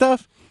chains and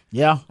stuff?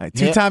 Yeah.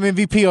 Two-time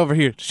MVP over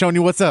here, showing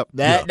you what's up.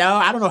 No,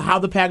 I don't know how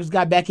the Packers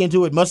got back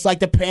into it, much like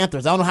the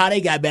Panthers. I don't know how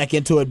they got back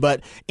into it,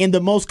 but in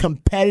the most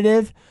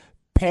competitive,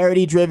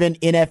 parity-driven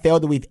NFL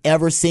that we've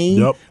ever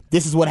seen,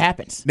 this is what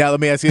happnes. Now, let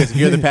me ask you this. If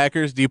you're the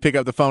Packers, do you pick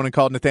up the phone and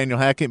call Nathaniel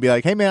Hackett and be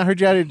like, hey, man, I heard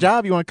you out of your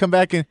job. You want to come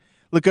back and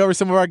look over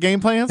some of our game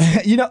plans?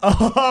 You know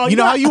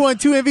how you won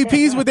 2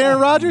 MVPs with Aaron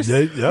Rodgers? Yeah,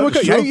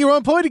 you're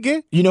unemployed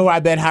again. You know who I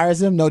bet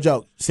hires him? No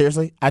joke.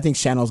 Seriously? I think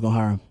Shannon's going to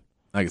hire him.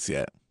 I can see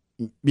that.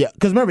 Yeah,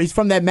 because remember, he's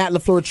from that Matt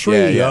LaFleur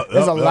tree. Yeah.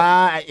 There's a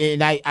lot,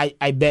 and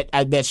I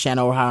bet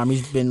Shannon O'Hara,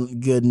 he's been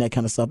good and that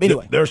kind of stuff.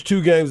 Anyway. There's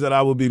two games that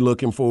I would be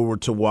looking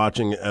forward to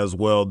watching as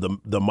well,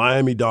 the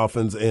Miami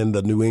Dolphins and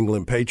the New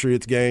England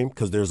Patriots game,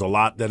 because there's a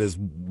lot that is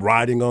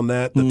riding on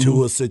that. The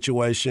Tua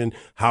situation,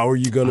 how are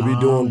you going to be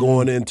doing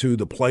going into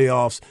the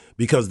playoffs,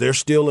 because they're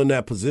still in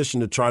that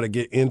position to try to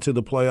get into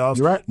the playoffs.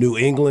 You're right. New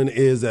England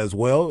is as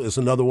well. It's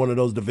another one of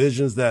those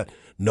divisions that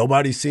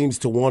nobody seems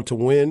to want to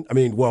win. I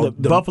mean, well,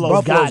 the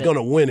Buffalo's going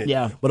to win it.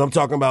 Yeah. But I'm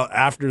talking about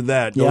after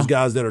that, those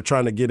guys that are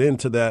trying to get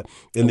into that.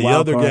 And the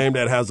other game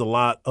that has a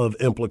lot of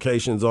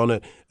implications on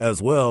it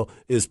as well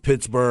is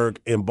Pittsburgh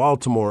and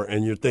Baltimore.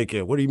 And you're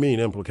thinking, what do you mean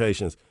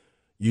implications?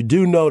 You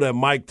do know that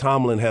Mike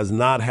Tomlin has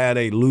not had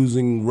a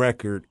losing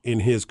record in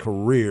his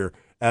career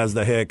as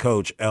the head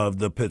coach of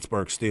the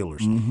Pittsburgh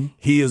Steelers.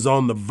 He is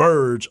on the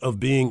verge of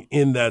being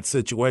in that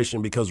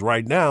situation because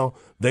right now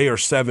they are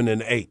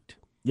 7-8.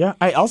 Yeah.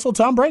 Also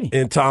Tom Brady.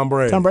 And Tom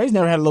Brady. Tom Brady's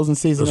never had a losing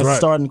season as a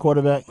starting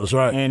quarterback. That's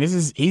right. And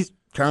he's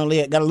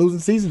currently got a losing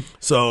season.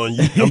 So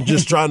I'm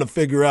just trying to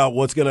figure out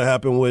what's going to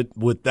happen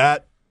with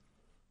that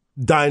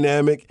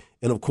dynamic.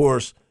 And, of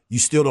course, you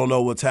still don't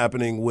know what's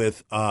happening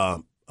with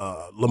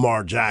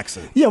Lamar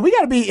Jackson. Yeah, we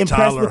got to be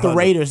impressed with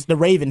the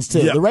Ravens,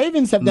 too. Yeah. The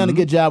Ravens have done a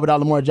good job without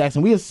Lamar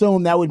Jackson. We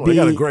assume that would be. They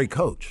got a great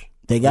coach.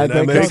 They got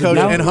a great coach.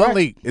 And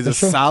Huntley is a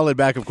solid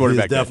backup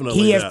quarterback. Definitely.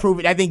 He has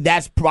proven. I think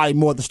that's probably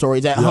more the story.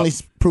 That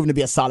Huntley's proven to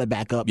be a solid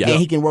backup. Yeah. And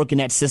he can work in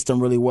that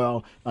system really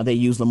well. They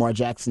use Lamar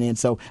Jackson in.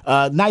 So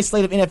nice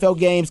slate of NFL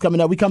games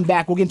coming up. We come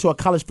back. We'll get into a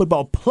college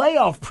football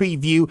playoff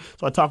preview.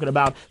 So I'm talking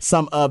about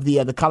some of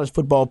the college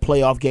football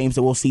playoff games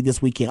that we'll see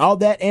this weekend. All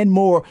that and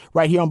more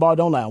right here on Ball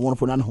Don't Lie on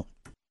 104.9 The Horn.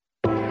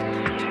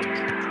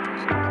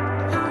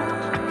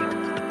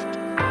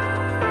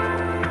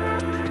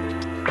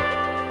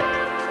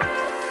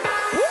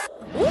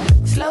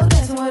 Slow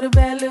dancing with a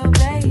bad little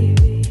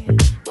baby,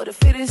 with a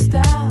fitted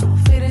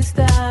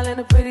style and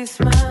a pretty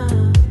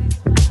smile.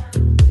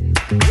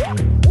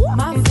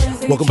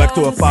 Welcome back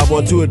to a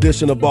 512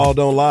 edition of Ball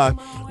Don't Lie,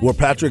 where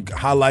Patrick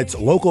highlights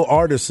local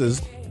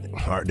artists.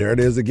 There it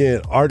is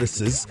again,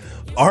 artists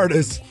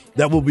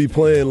that will be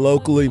playing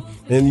locally,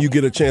 and you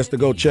get a chance to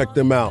go check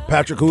them out.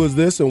 Patrick, who is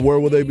this, and where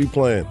will they be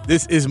playing?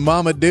 This is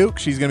Mama Duke.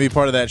 She's going to be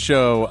part of that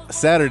show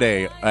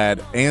Saturday at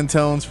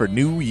Antone's for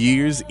New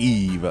Year's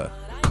Eve.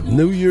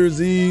 New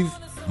Year's Eve,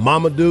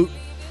 Mama Duke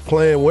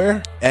playing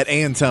where? At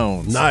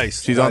Antone's.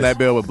 Nice. She's on that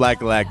bill with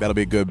Black Lack. That'll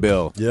be a good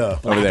bill. Yeah.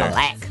 Over there.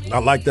 I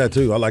like that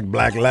too. I like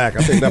Black Lack.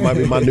 I think that might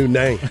be my new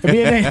name.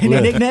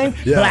 Your nickname?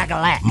 Yeah. Black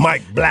Lack.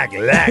 Mike Black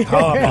Lack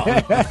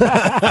Harbaugh.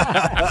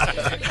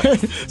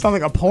 Sounds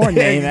like a porn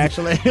name,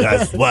 actually.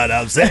 That's what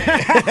I'm saying.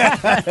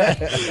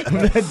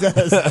 It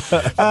does.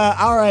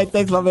 All right.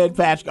 Thanks, my man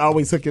Patrick.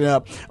 Always hooking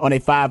up on a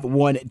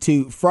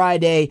 512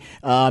 Friday.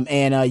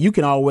 And you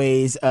can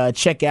always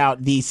check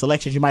out the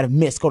selections you might have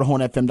missed. Go to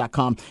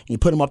hornfm.com and you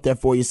put them up there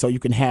for you so you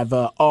can have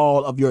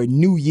all of your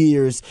New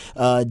Year's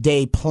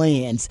Day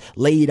plans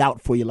laid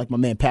out for you, like my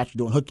man Patrick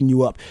doing, hooking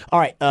you up. All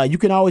right. You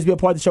can always be a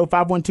part of the show,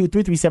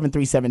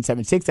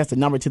 512-337-3776. That's the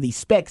number to the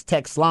Specs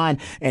text line.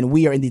 And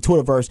we are in the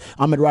Twitterverse.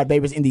 I'm at Rod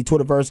Babers in the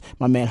Twitterverse.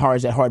 My man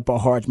Harge at Hardball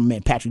Harge. My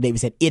man Patrick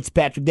Davis at It's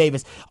Patrick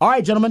Davis. All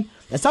right, gentlemen,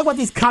 let's talk about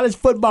these college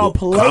football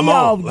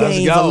playoff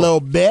games a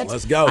little bit.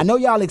 Let's go. I know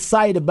y'all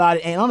excited about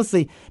it. And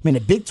honestly, man, the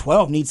Big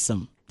 12 needs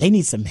some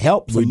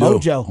help, some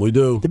mojo. We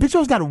do. The Big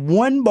 12's got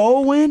one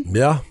bowl win.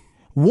 Yeah.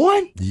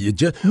 One? Yeah,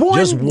 just One.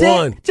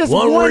 one. Just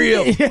one one.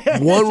 rib. Yeah,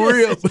 one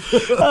rib.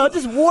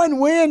 Just one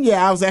win.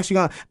 Yeah, I was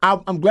actually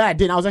I'm glad I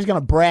didn't. I was actually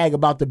gonna brag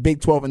about the Big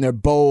 12 and their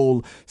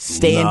bowl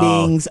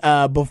standings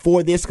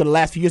before this, because the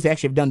last few years they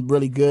actually have done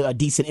really good,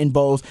 decent in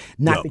bowls.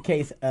 Not the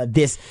case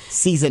this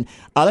season.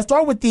 Let's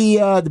start with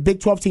the Big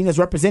 12 team that's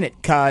represented.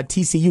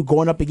 TCU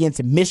going up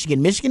against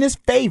Michigan. Michigan is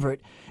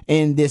favored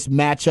in this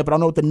matchup. I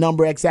don't know what the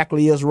number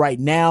exactly is right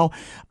now.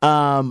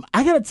 I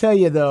gotta tell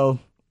you though,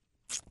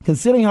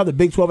 considering how the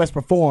Big 12 has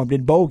performed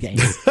in bowl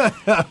games,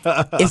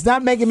 it's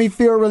not making me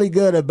feel really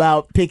good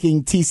about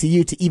picking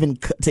TCU to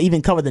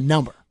even cover the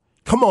number.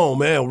 Come on,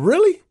 man.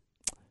 Really?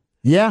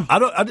 Yeah. I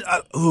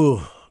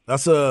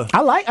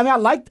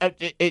like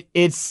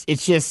it's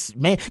just,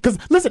 man, because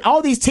listen,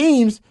 all these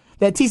teams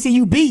that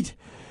TCU beat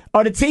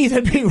are the teams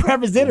that are being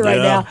represented right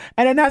now,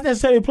 and they're not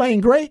necessarily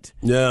playing great.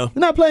 Yeah. They're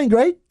not playing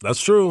great.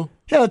 That's true.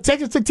 Hell,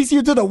 Texas took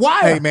TCU to the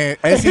wire. Hey, man,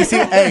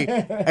 SEC,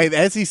 hey,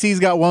 the SEC's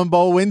got one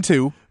bowl win,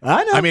 too.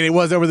 I know. I mean, it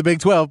was over the Big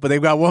 12, but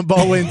they've got one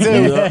bowl win,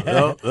 too.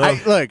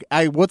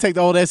 We'll take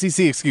the old SEC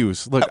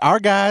excuse. Look, our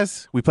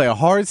guys, we play a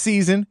hard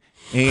season,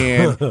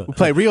 and we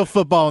play real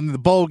football in the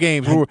bowl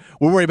games. We're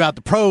worried about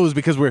the pros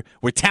because we're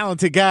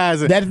talented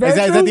guys. That's very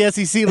true. Is that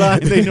the SEC line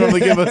they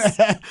normally give us?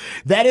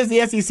 That is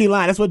the SEC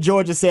line. That's what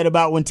Georgia said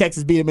about when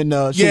Texas beat them in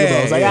the Sugar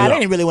Bowl. It's like, I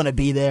didn't really want to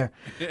be there.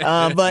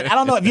 But I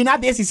don't know. If you're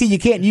not the SEC, you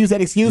can't use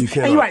that excuse.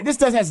 And you're right. This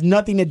has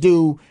nothing to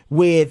do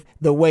with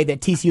the way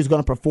that TCU is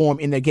going to perform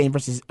in their game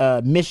versus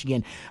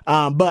Michigan.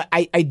 But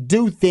I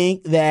do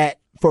think that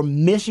for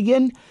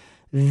Michigan,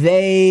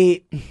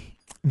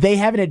 they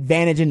have an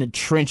advantage in the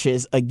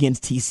trenches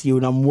against TCU,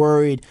 and I'm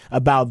worried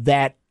about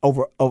that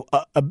over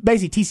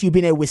basically TCU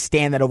being able to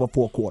withstand that over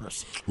 4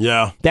 quarters.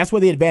 Yeah. That's where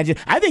the advantage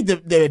is. I think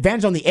the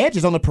advantage on the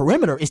edges on the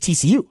perimeter is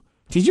TCU.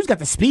 TCU's got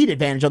the speed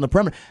advantage on the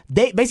perimeter.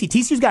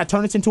 TCU's got to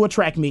turn this into a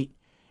track meet,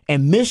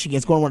 and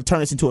Michigan's going to want to turn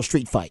this into a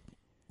street fight.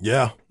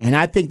 Yeah. And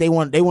I think they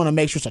want to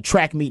make sure it's a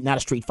track meet, not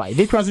a street fight. If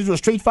it turns into a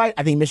street fight,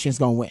 I think Michigan's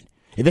going to win.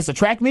 If it's a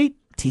track meet,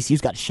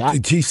 TCU's got a shot.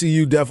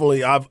 TCU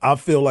definitely, I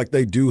feel like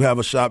they do have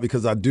a shot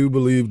because I do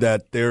believe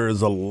that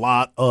there's a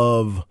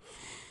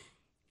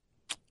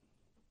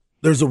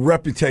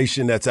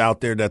reputation that's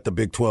out there that the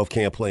Big 12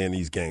 can't play in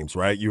these games,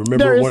 right? You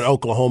remember when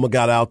Oklahoma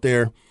got out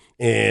there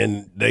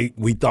and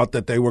we thought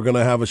that they were going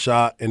to have a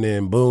shot, and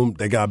then boom,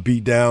 they got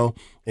beat down,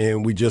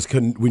 and we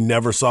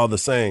never saw the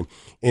same.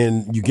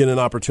 And you get an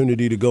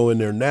opportunity to go in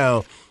there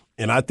now.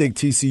 And I think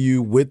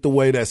TCU, with the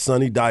way that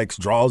Sonny Dykes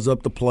draws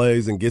up the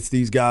plays and gets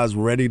these guys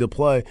ready to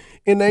play,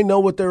 and they know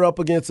what they're up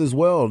against as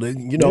well.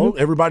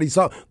 Everybody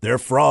saw they're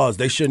frauds.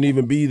 They shouldn't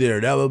even be there.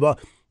 Blah, blah, blah.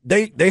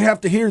 They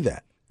have to hear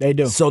that. They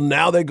do. So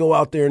now they go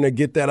out there and they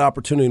get that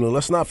opportunity. And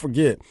let's not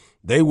forget,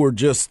 they were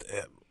just,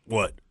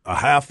 a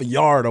half a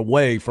yard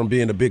away from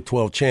being a Big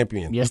 12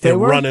 champion. Yes, they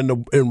were.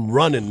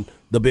 Running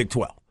the Big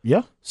 12.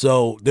 Yeah.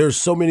 So there's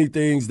so many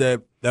things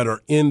that are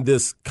in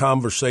this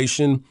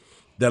conversation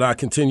that I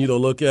continue to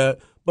look at.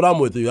 But I'm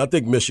with you. I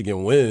think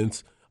Michigan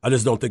wins. I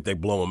just don't think they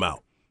blow them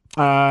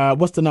out.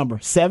 What's the number?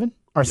 7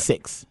 or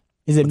 6?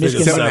 Is it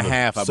Michigan?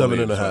 7.5.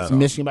 7.5.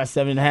 Michigan by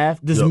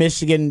 7.5.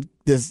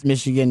 Does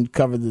Michigan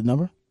cover the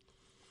number?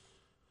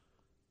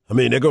 I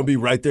mean, they're going to be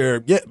right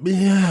there.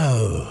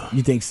 Yeah.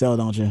 You think so,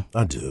 don't you?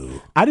 I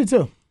do. I do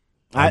too.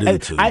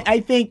 I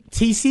think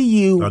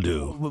TCU, I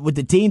do. With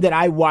the team that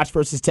I watched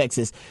versus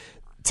Texas,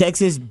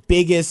 Texas'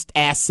 biggest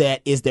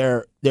asset is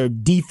their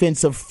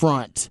defensive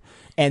front,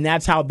 and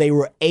that's how they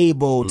were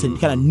able to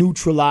kind of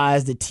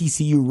neutralize the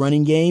TCU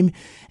running game.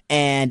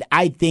 And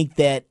I think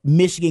that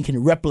Michigan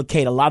can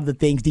replicate a lot of the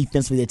things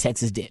defensively that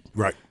Texas did.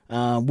 Right.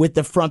 With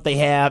the front they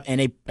have, and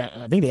I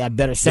think they got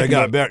better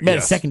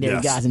secondary, secondary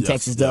guys than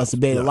Texas does to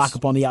be able to lock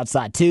up on the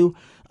outside too.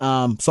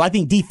 So I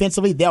think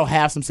defensively they'll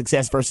have some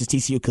success versus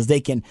TCU because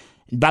they can.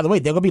 And by the way,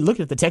 they're going to be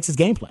looking at the Texas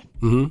game plan.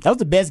 Mm-hmm. That was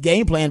the best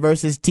game plan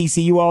versus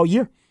TCU all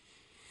year.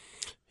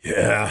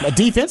 Yeah. But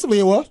defensively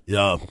it was.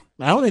 Yeah.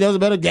 I don't think there was a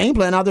better game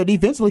plan out there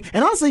defensively.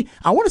 And honestly,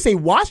 I want to say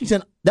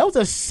Washington, that was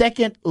the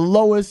second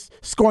lowest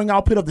scoring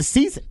output of the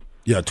season.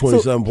 Yeah,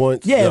 27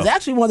 points. Yeah, it was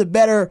actually one of the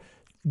better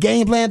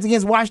game plans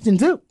against Washington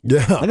too.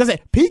 Yeah. Like I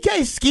said,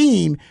 PK's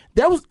scheme,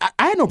 I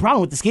had no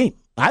problem with the scheme.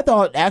 I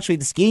thought actually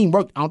the scheme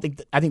worked. I think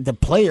the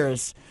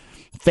players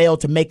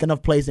failed to make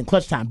enough plays in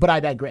clutch time. But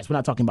I digress. We're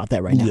not talking about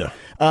that right now. Yeah.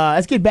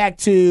 Let's get back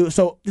to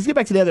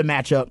the other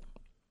matchup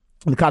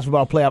in the college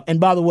football playoff. And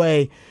by the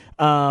way,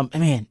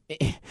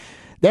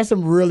 there's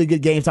some really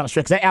good games on the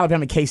stretch. That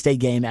Alabama K-State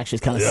game actually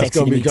is kind of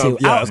sexy to me too.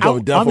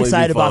 I'm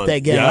excited about that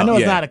game. I know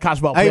it's not a college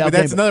football playoff game. But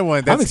that's another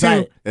one. That's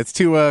That's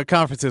two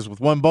conferences with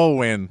one bowl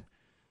win.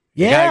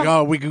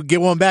 Yeah. We could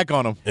get one back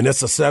on them. And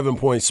it's a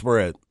 7-point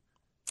spread.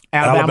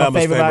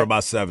 Alabama's favored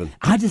by 7.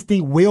 I just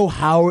think Will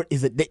Howard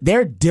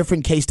they're a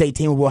different K-State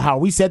team with Will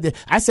Howard. We said that.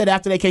 I said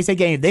after that K-State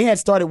game, if they had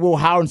started Will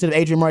Howard instead of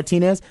Adrian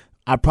Martinez,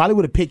 I probably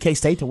would have picked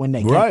K-State to win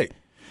that game. Right.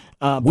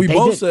 We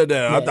both said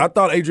that. Yeah. I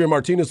thought Adrian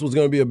Martinez was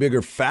going to be a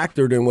bigger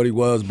factor than what he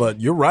was, but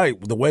you're right.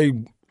 The way,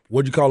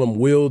 what'd you call him,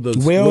 Will the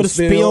spill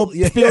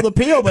the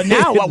peel, but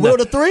now Will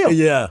the thrill.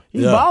 Yeah.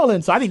 He's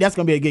balling. So I think that's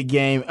going to be a good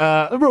game.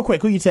 Real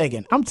quick, who you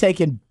taking? I'm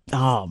taking,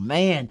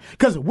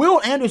 because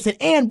Will Anderson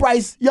and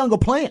Bryce Young are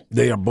playing.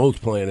 They are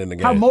both playing in the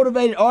game. How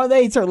motivated are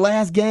they? It's their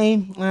last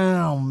game.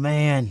 Oh,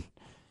 man.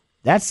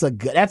 You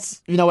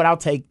know what, I'll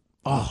take,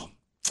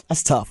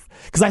 that's tough.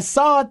 Because I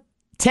saw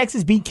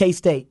Texas beat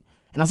K-State.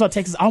 And I saw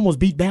Texas almost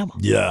beat Bama.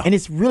 Yeah. And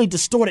it's really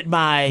distorted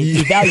my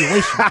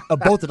evaluation of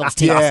both of those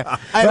teams. Yeah.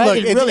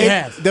 Right? It really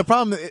has. The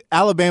problem,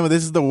 Alabama,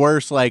 this is the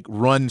worst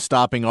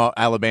run-stopping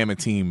Alabama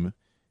team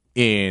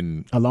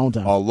in a long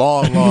time. A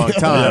long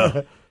time.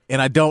 Yeah.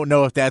 And I don't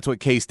know if that's what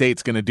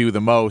K-State's going to do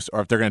the most or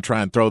if they're going to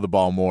try and throw the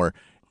ball more.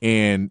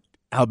 And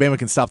Alabama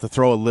can stop the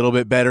throw a little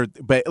bit better.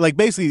 But,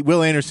 basically,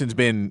 Will Anderson's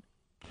been –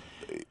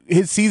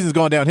 his season's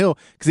gone downhill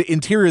because the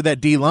interior of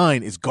that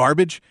D-line is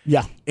garbage.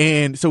 Yeah.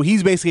 And so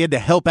he's basically had to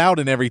help out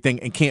and everything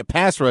and can't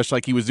pass rush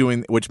like he was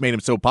doing, which made him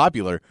so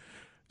popular.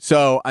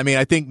 So, I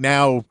think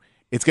now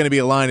it's going to be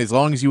a line as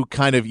long as you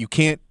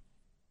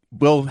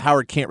Will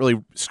Howard can't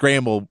really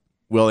scramble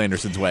Will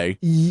Anderson's way.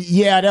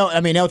 Yeah,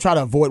 they'll try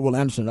to avoid Will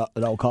Anderson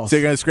at all costs. So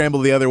they're going to scramble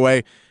the other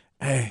way.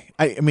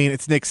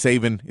 It's Nick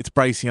Saban. It's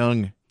Bryce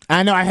Young.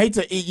 I know. I hate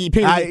to.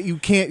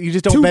 You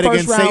just don't bet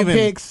against Saban. 2 first-round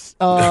picks.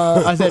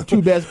 I said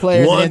 2 best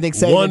players.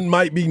 One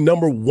might be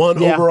number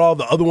 1 overall.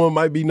 The other one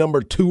might be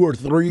number 2 or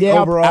 3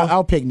 overall.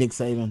 I'll pick Nick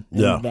Saban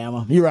in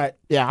Alabama. You're right.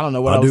 Yeah, I don't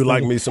know what I do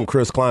like me some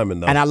Chris Kleiman,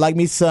 though. And I like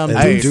me some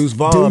Deuce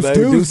Vaughn,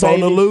 Deuce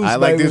on the loose. I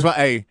like Deuce Vaughn.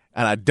 Hey,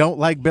 and I don't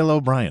like Bill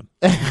O'Brien.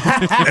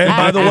 And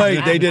by the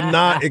way, they did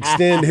not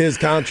extend his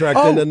contract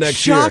in the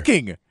next year.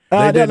 Shocking. There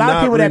are a lot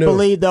of people that renew.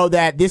 believe, though,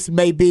 that this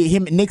may be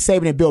him, Nick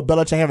Saban and Bill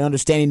Belichick have an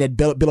understanding that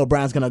Bill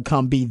O'Brien's going to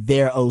come be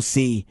their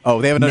OC.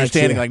 Oh, they have an next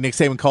understanding. year. Like Nick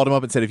Saban called him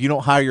up and said, if you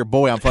don't hire your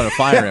boy, I'm going to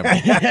fire him.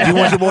 Do you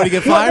want your boy to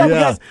get fired?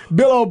 Because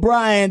Bill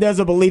O'Brien, there's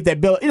a belief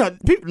that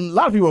a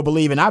lot of people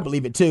believe, and I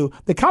believe it too,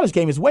 the college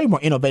game is way more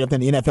innovative than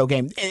the NFL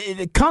game.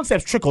 The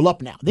concepts trickle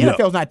up now. The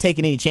NFL's not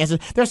taking any chances.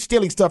 They're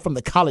stealing stuff from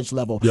the college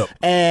level. Yep.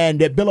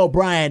 And Bill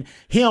O'Brien,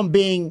 him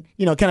being,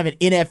 kind of an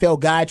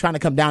NFL guy trying to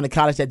come down to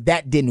college,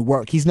 that didn't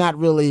work. He's not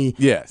really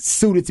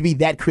suited to be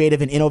that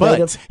creative and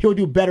innovative. He'll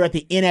do better at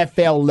the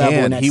NFL level.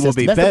 And in that he will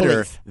system. be That's the better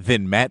belief.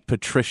 than Matt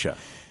Patricia.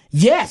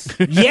 Yes.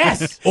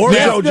 Or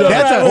Joe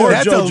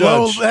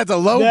Judge. That's a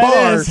low That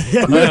bar.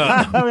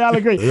 is. I'll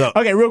agree. Yeah.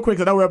 Okay, real quick,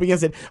 so I know we're up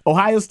against it.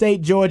 Ohio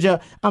State, Georgia.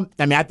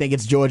 I think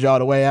it's Georgia all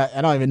the way.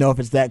 I don't even know if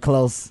it's that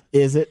close.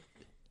 Is it?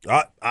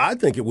 I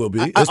think it will be.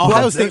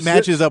 Ohio State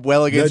matches up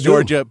well against They do.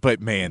 Georgia,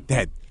 but man,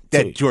 that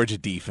Georgia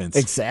defense.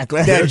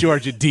 Exactly. That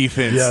Georgia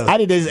defense. Yeah. I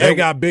think they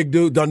got big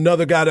dude.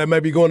 Another guy that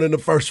may be going in the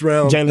first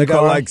round. Jalen They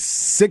got Carr. like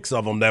 6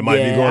 of them that might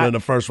be Yeah, going in the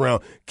first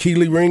round.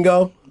 Keely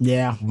Ringo,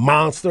 Yeah.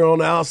 monster on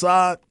the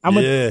outside. I'm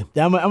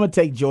gonna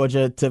take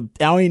Georgia to.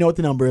 I don't even know what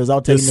the number is.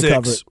 I'll take It's them to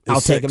cover 6. it. I'll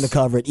It's take them 6. to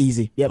cover it.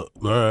 Easy. Yep.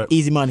 All right.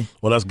 Easy money.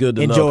 Well, that's good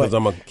to know Enjoy because it.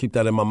 I'm going to keep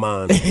that in my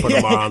mind for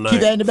tomorrow night. Keep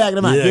that in the back of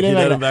the mind. Yeah, keep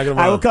that in the back of the All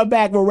right, we'll mind. come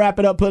back. We'll wrap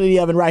it up. Put it in the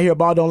oven right here.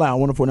 Ball Don't Lie on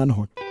 104.9 The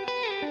Horn.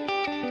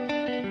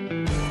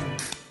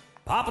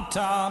 Papa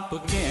Top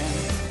again.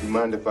 You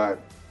mind if I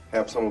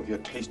have some of your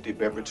tasty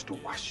beverage to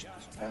wash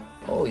this down?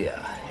 Oh,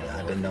 yeah.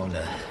 I've been known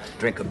to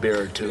drink a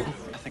beer or two.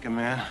 I think a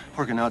man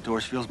working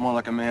outdoors feels more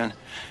like a man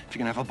if you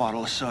can have a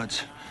bottle of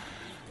suds.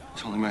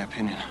 It's only my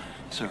opinion,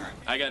 sir.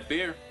 I got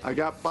beer. I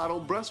got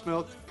bottled breast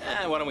milk.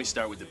 Why don't we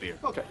start with the beer?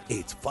 Okay.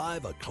 It's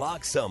 5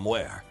 o'clock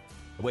somewhere.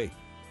 Wait,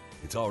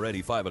 it's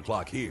already 5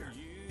 o'clock here.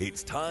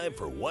 It's time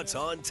for What's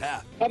on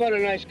Tap. How about a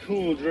nice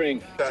cool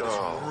drink? That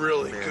is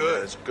really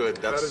good. That's good.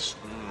 That's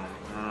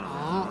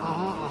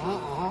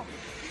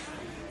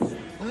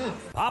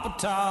Papa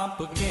Top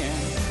again.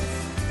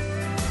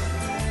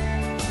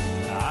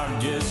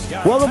 I've just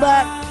got Welcome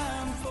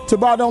back to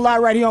Ball Don't Lie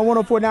right here on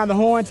 104.9 The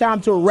Horn.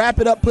 Time to wrap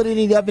it up, put it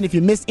in the oven. If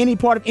you missed any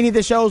part of any of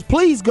the shows,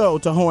 please go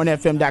to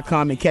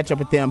hornfm.com and catch up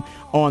with them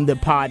on the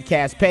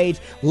podcast page.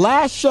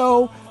 Last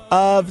show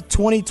of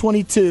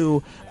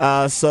 2022.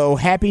 So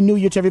happy New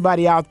Year to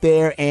everybody out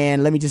there.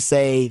 And let me just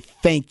say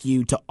thank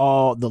you to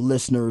all the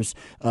listeners.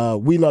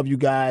 We love you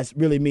guys.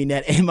 Really mean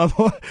that. And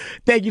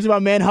thank you to my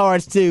man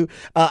Harge too.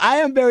 I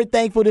am very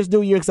thankful this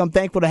New Year because I'm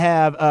thankful to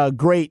have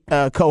great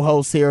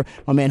co-hosts here,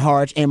 my man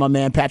Harge and my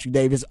man Patrick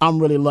Davis. I'm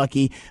really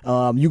lucky.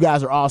 You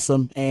guys are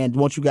awesome and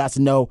want you guys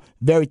to know,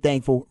 very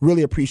thankful.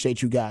 Really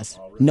appreciate you guys.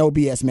 No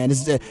BS, man.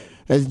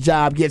 This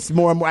job gets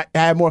more and more. I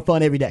have more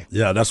fun every day.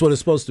 Yeah, that's what it's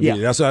supposed to be. Yeah.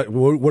 That's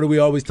what do we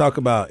always talk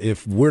about?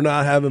 If we're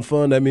not having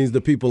fun, that means the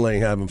people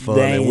ain't having fun,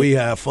 and we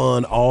have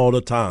fun all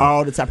the time.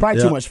 All the time.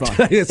 Probably too much fun.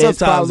 It's Sometimes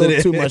probably a it little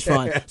is. too much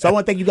fun. So I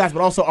want to thank you guys,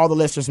 but also all the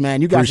listeners,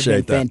 man. You guys Appreciate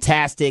have been that.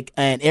 fantastic.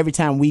 And every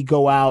time we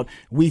go out,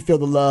 we feel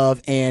the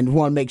love and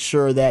want to make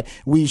sure that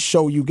we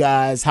show you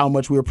guys how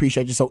much we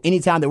appreciate you. So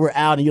anytime that we're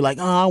out and you're like,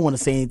 oh, I don't want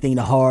to say anything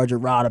to Harge or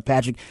Rod or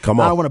Patrick.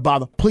 Come on. I don't want to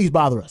bother. Please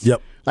bother us. Yep.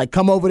 Like,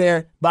 come over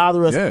there,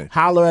 bother us,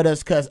 holler at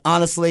us, because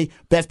honestly,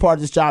 best part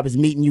of this job is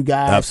meeting you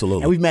guys.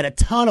 Absolutely. And we've met a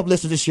ton of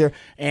listeners this year,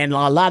 and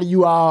a lot of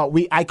you all,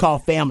 I call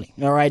family,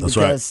 all right? That's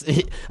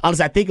because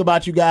honestly, I think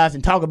about you guys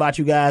and talk about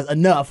you guys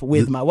enough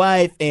with my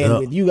wife and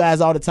with you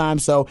guys all the time,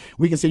 so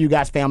we consider you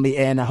guys family,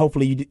 and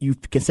hopefully you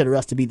consider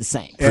us to be the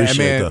same. And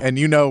man,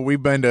 and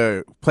we've been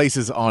to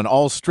places on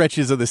all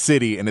stretches of the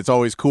city, and it's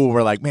always cool.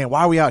 We're like, man,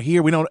 why are we out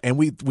here? We don't, and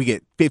we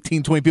get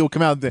 15, 20 people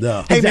come out. Hey,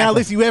 Exactly. man, I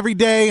listen to you every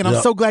day, and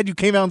I'm so glad you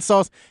came out and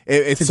saw us.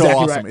 It's Exactly so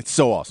awesome. right. It's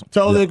so awesome.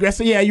 Totally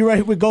aggressive. Yeah, you're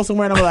right. We go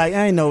somewhere and I'm like,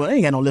 I ain't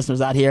got no listeners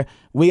out here.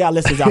 We got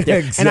listeners out there.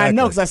 Exactly. And I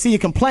know because I see you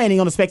complaining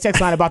on the Spec Text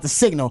line about the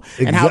signal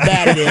and how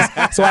bad it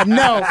is. So I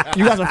know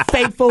you guys are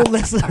faithful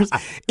listeners,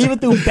 even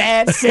through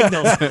bad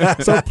signals.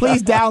 So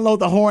please download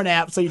the Horn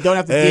app so you don't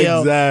have to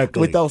deal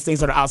with those things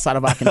that are outside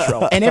of our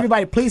control. And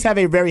everybody, please have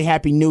a very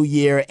happy New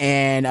Year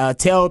and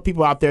tell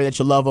people out there that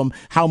you love them,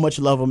 how much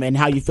you love them, and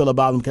how you feel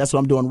about them, because that's what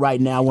I'm doing right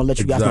now. I want to let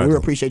you guys know we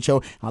appreciate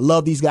you. I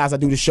love these guys I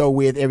do the show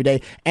with every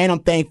day. And I'm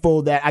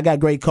thankful that I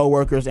got great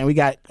coworkers and we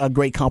got a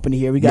great company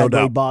here. We got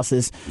great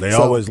bosses. They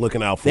always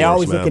looking out for us. They're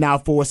always man. looking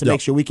out for us to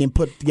make sure we can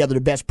put together the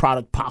best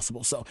product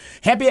possible. So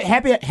have a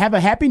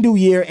happy New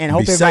Year, and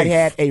hope everybody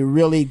had a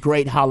really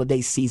great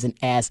holiday season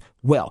as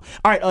well.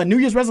 All right, New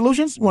Year's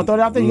resolutions. You want to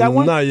throw it out there? You got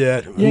one? Not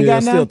yet. You ain't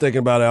got still none? thinking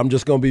about it. I'm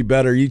just going to be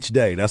better each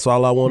day. That's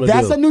all I want to do.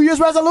 That's a New Year's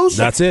resolution.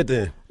 That's it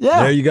then.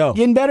 Yeah. There you go.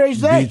 Getting better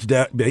each day.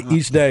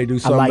 Each day, do I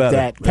something like better.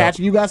 that.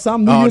 Patrick, you got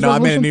something? New Oh, Year's no, I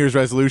resolution? made a New Year's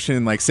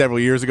resolution like several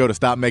years ago to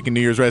stop making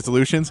New Year's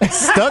resolutions.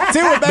 Stuck to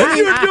it, baby.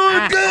 You're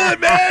doing good,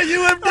 man.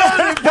 You have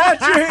done it,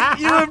 Patrick.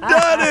 You have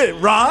done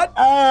it.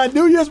 Rod?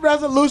 New Year's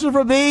resolution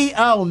for me?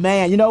 Oh,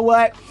 man. You know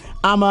what?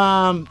 I'm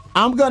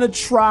going to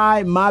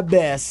try my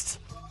best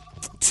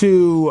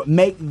to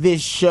make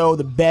this show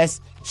the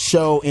best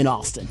show in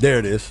Austin. There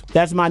it is.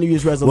 That's my New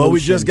Year's resolution. Well, we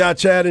just got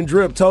Chad and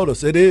Drip told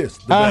us it is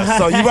the best.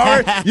 So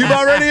you've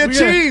already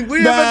achieved.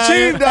 We have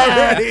achieved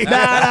already.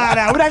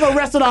 No. We're not going to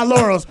rest on our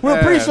laurels. We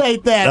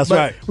appreciate that. That's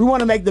right. We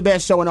want to make the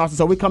best show in Austin,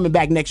 so we're coming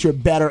back next year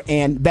better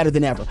and better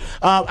than ever.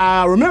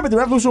 Remember, the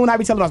revolution will not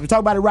be televised. We talk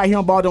about it right here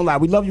on Ball Don't Lie.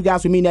 We love you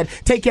guys. We mean that.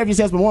 Take care of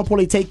yourselves, but more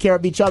importantly, take care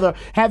of each other.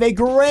 Have a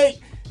great,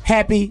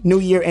 happy New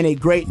Year and a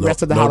great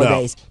rest of the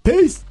holidays.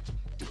 Peace.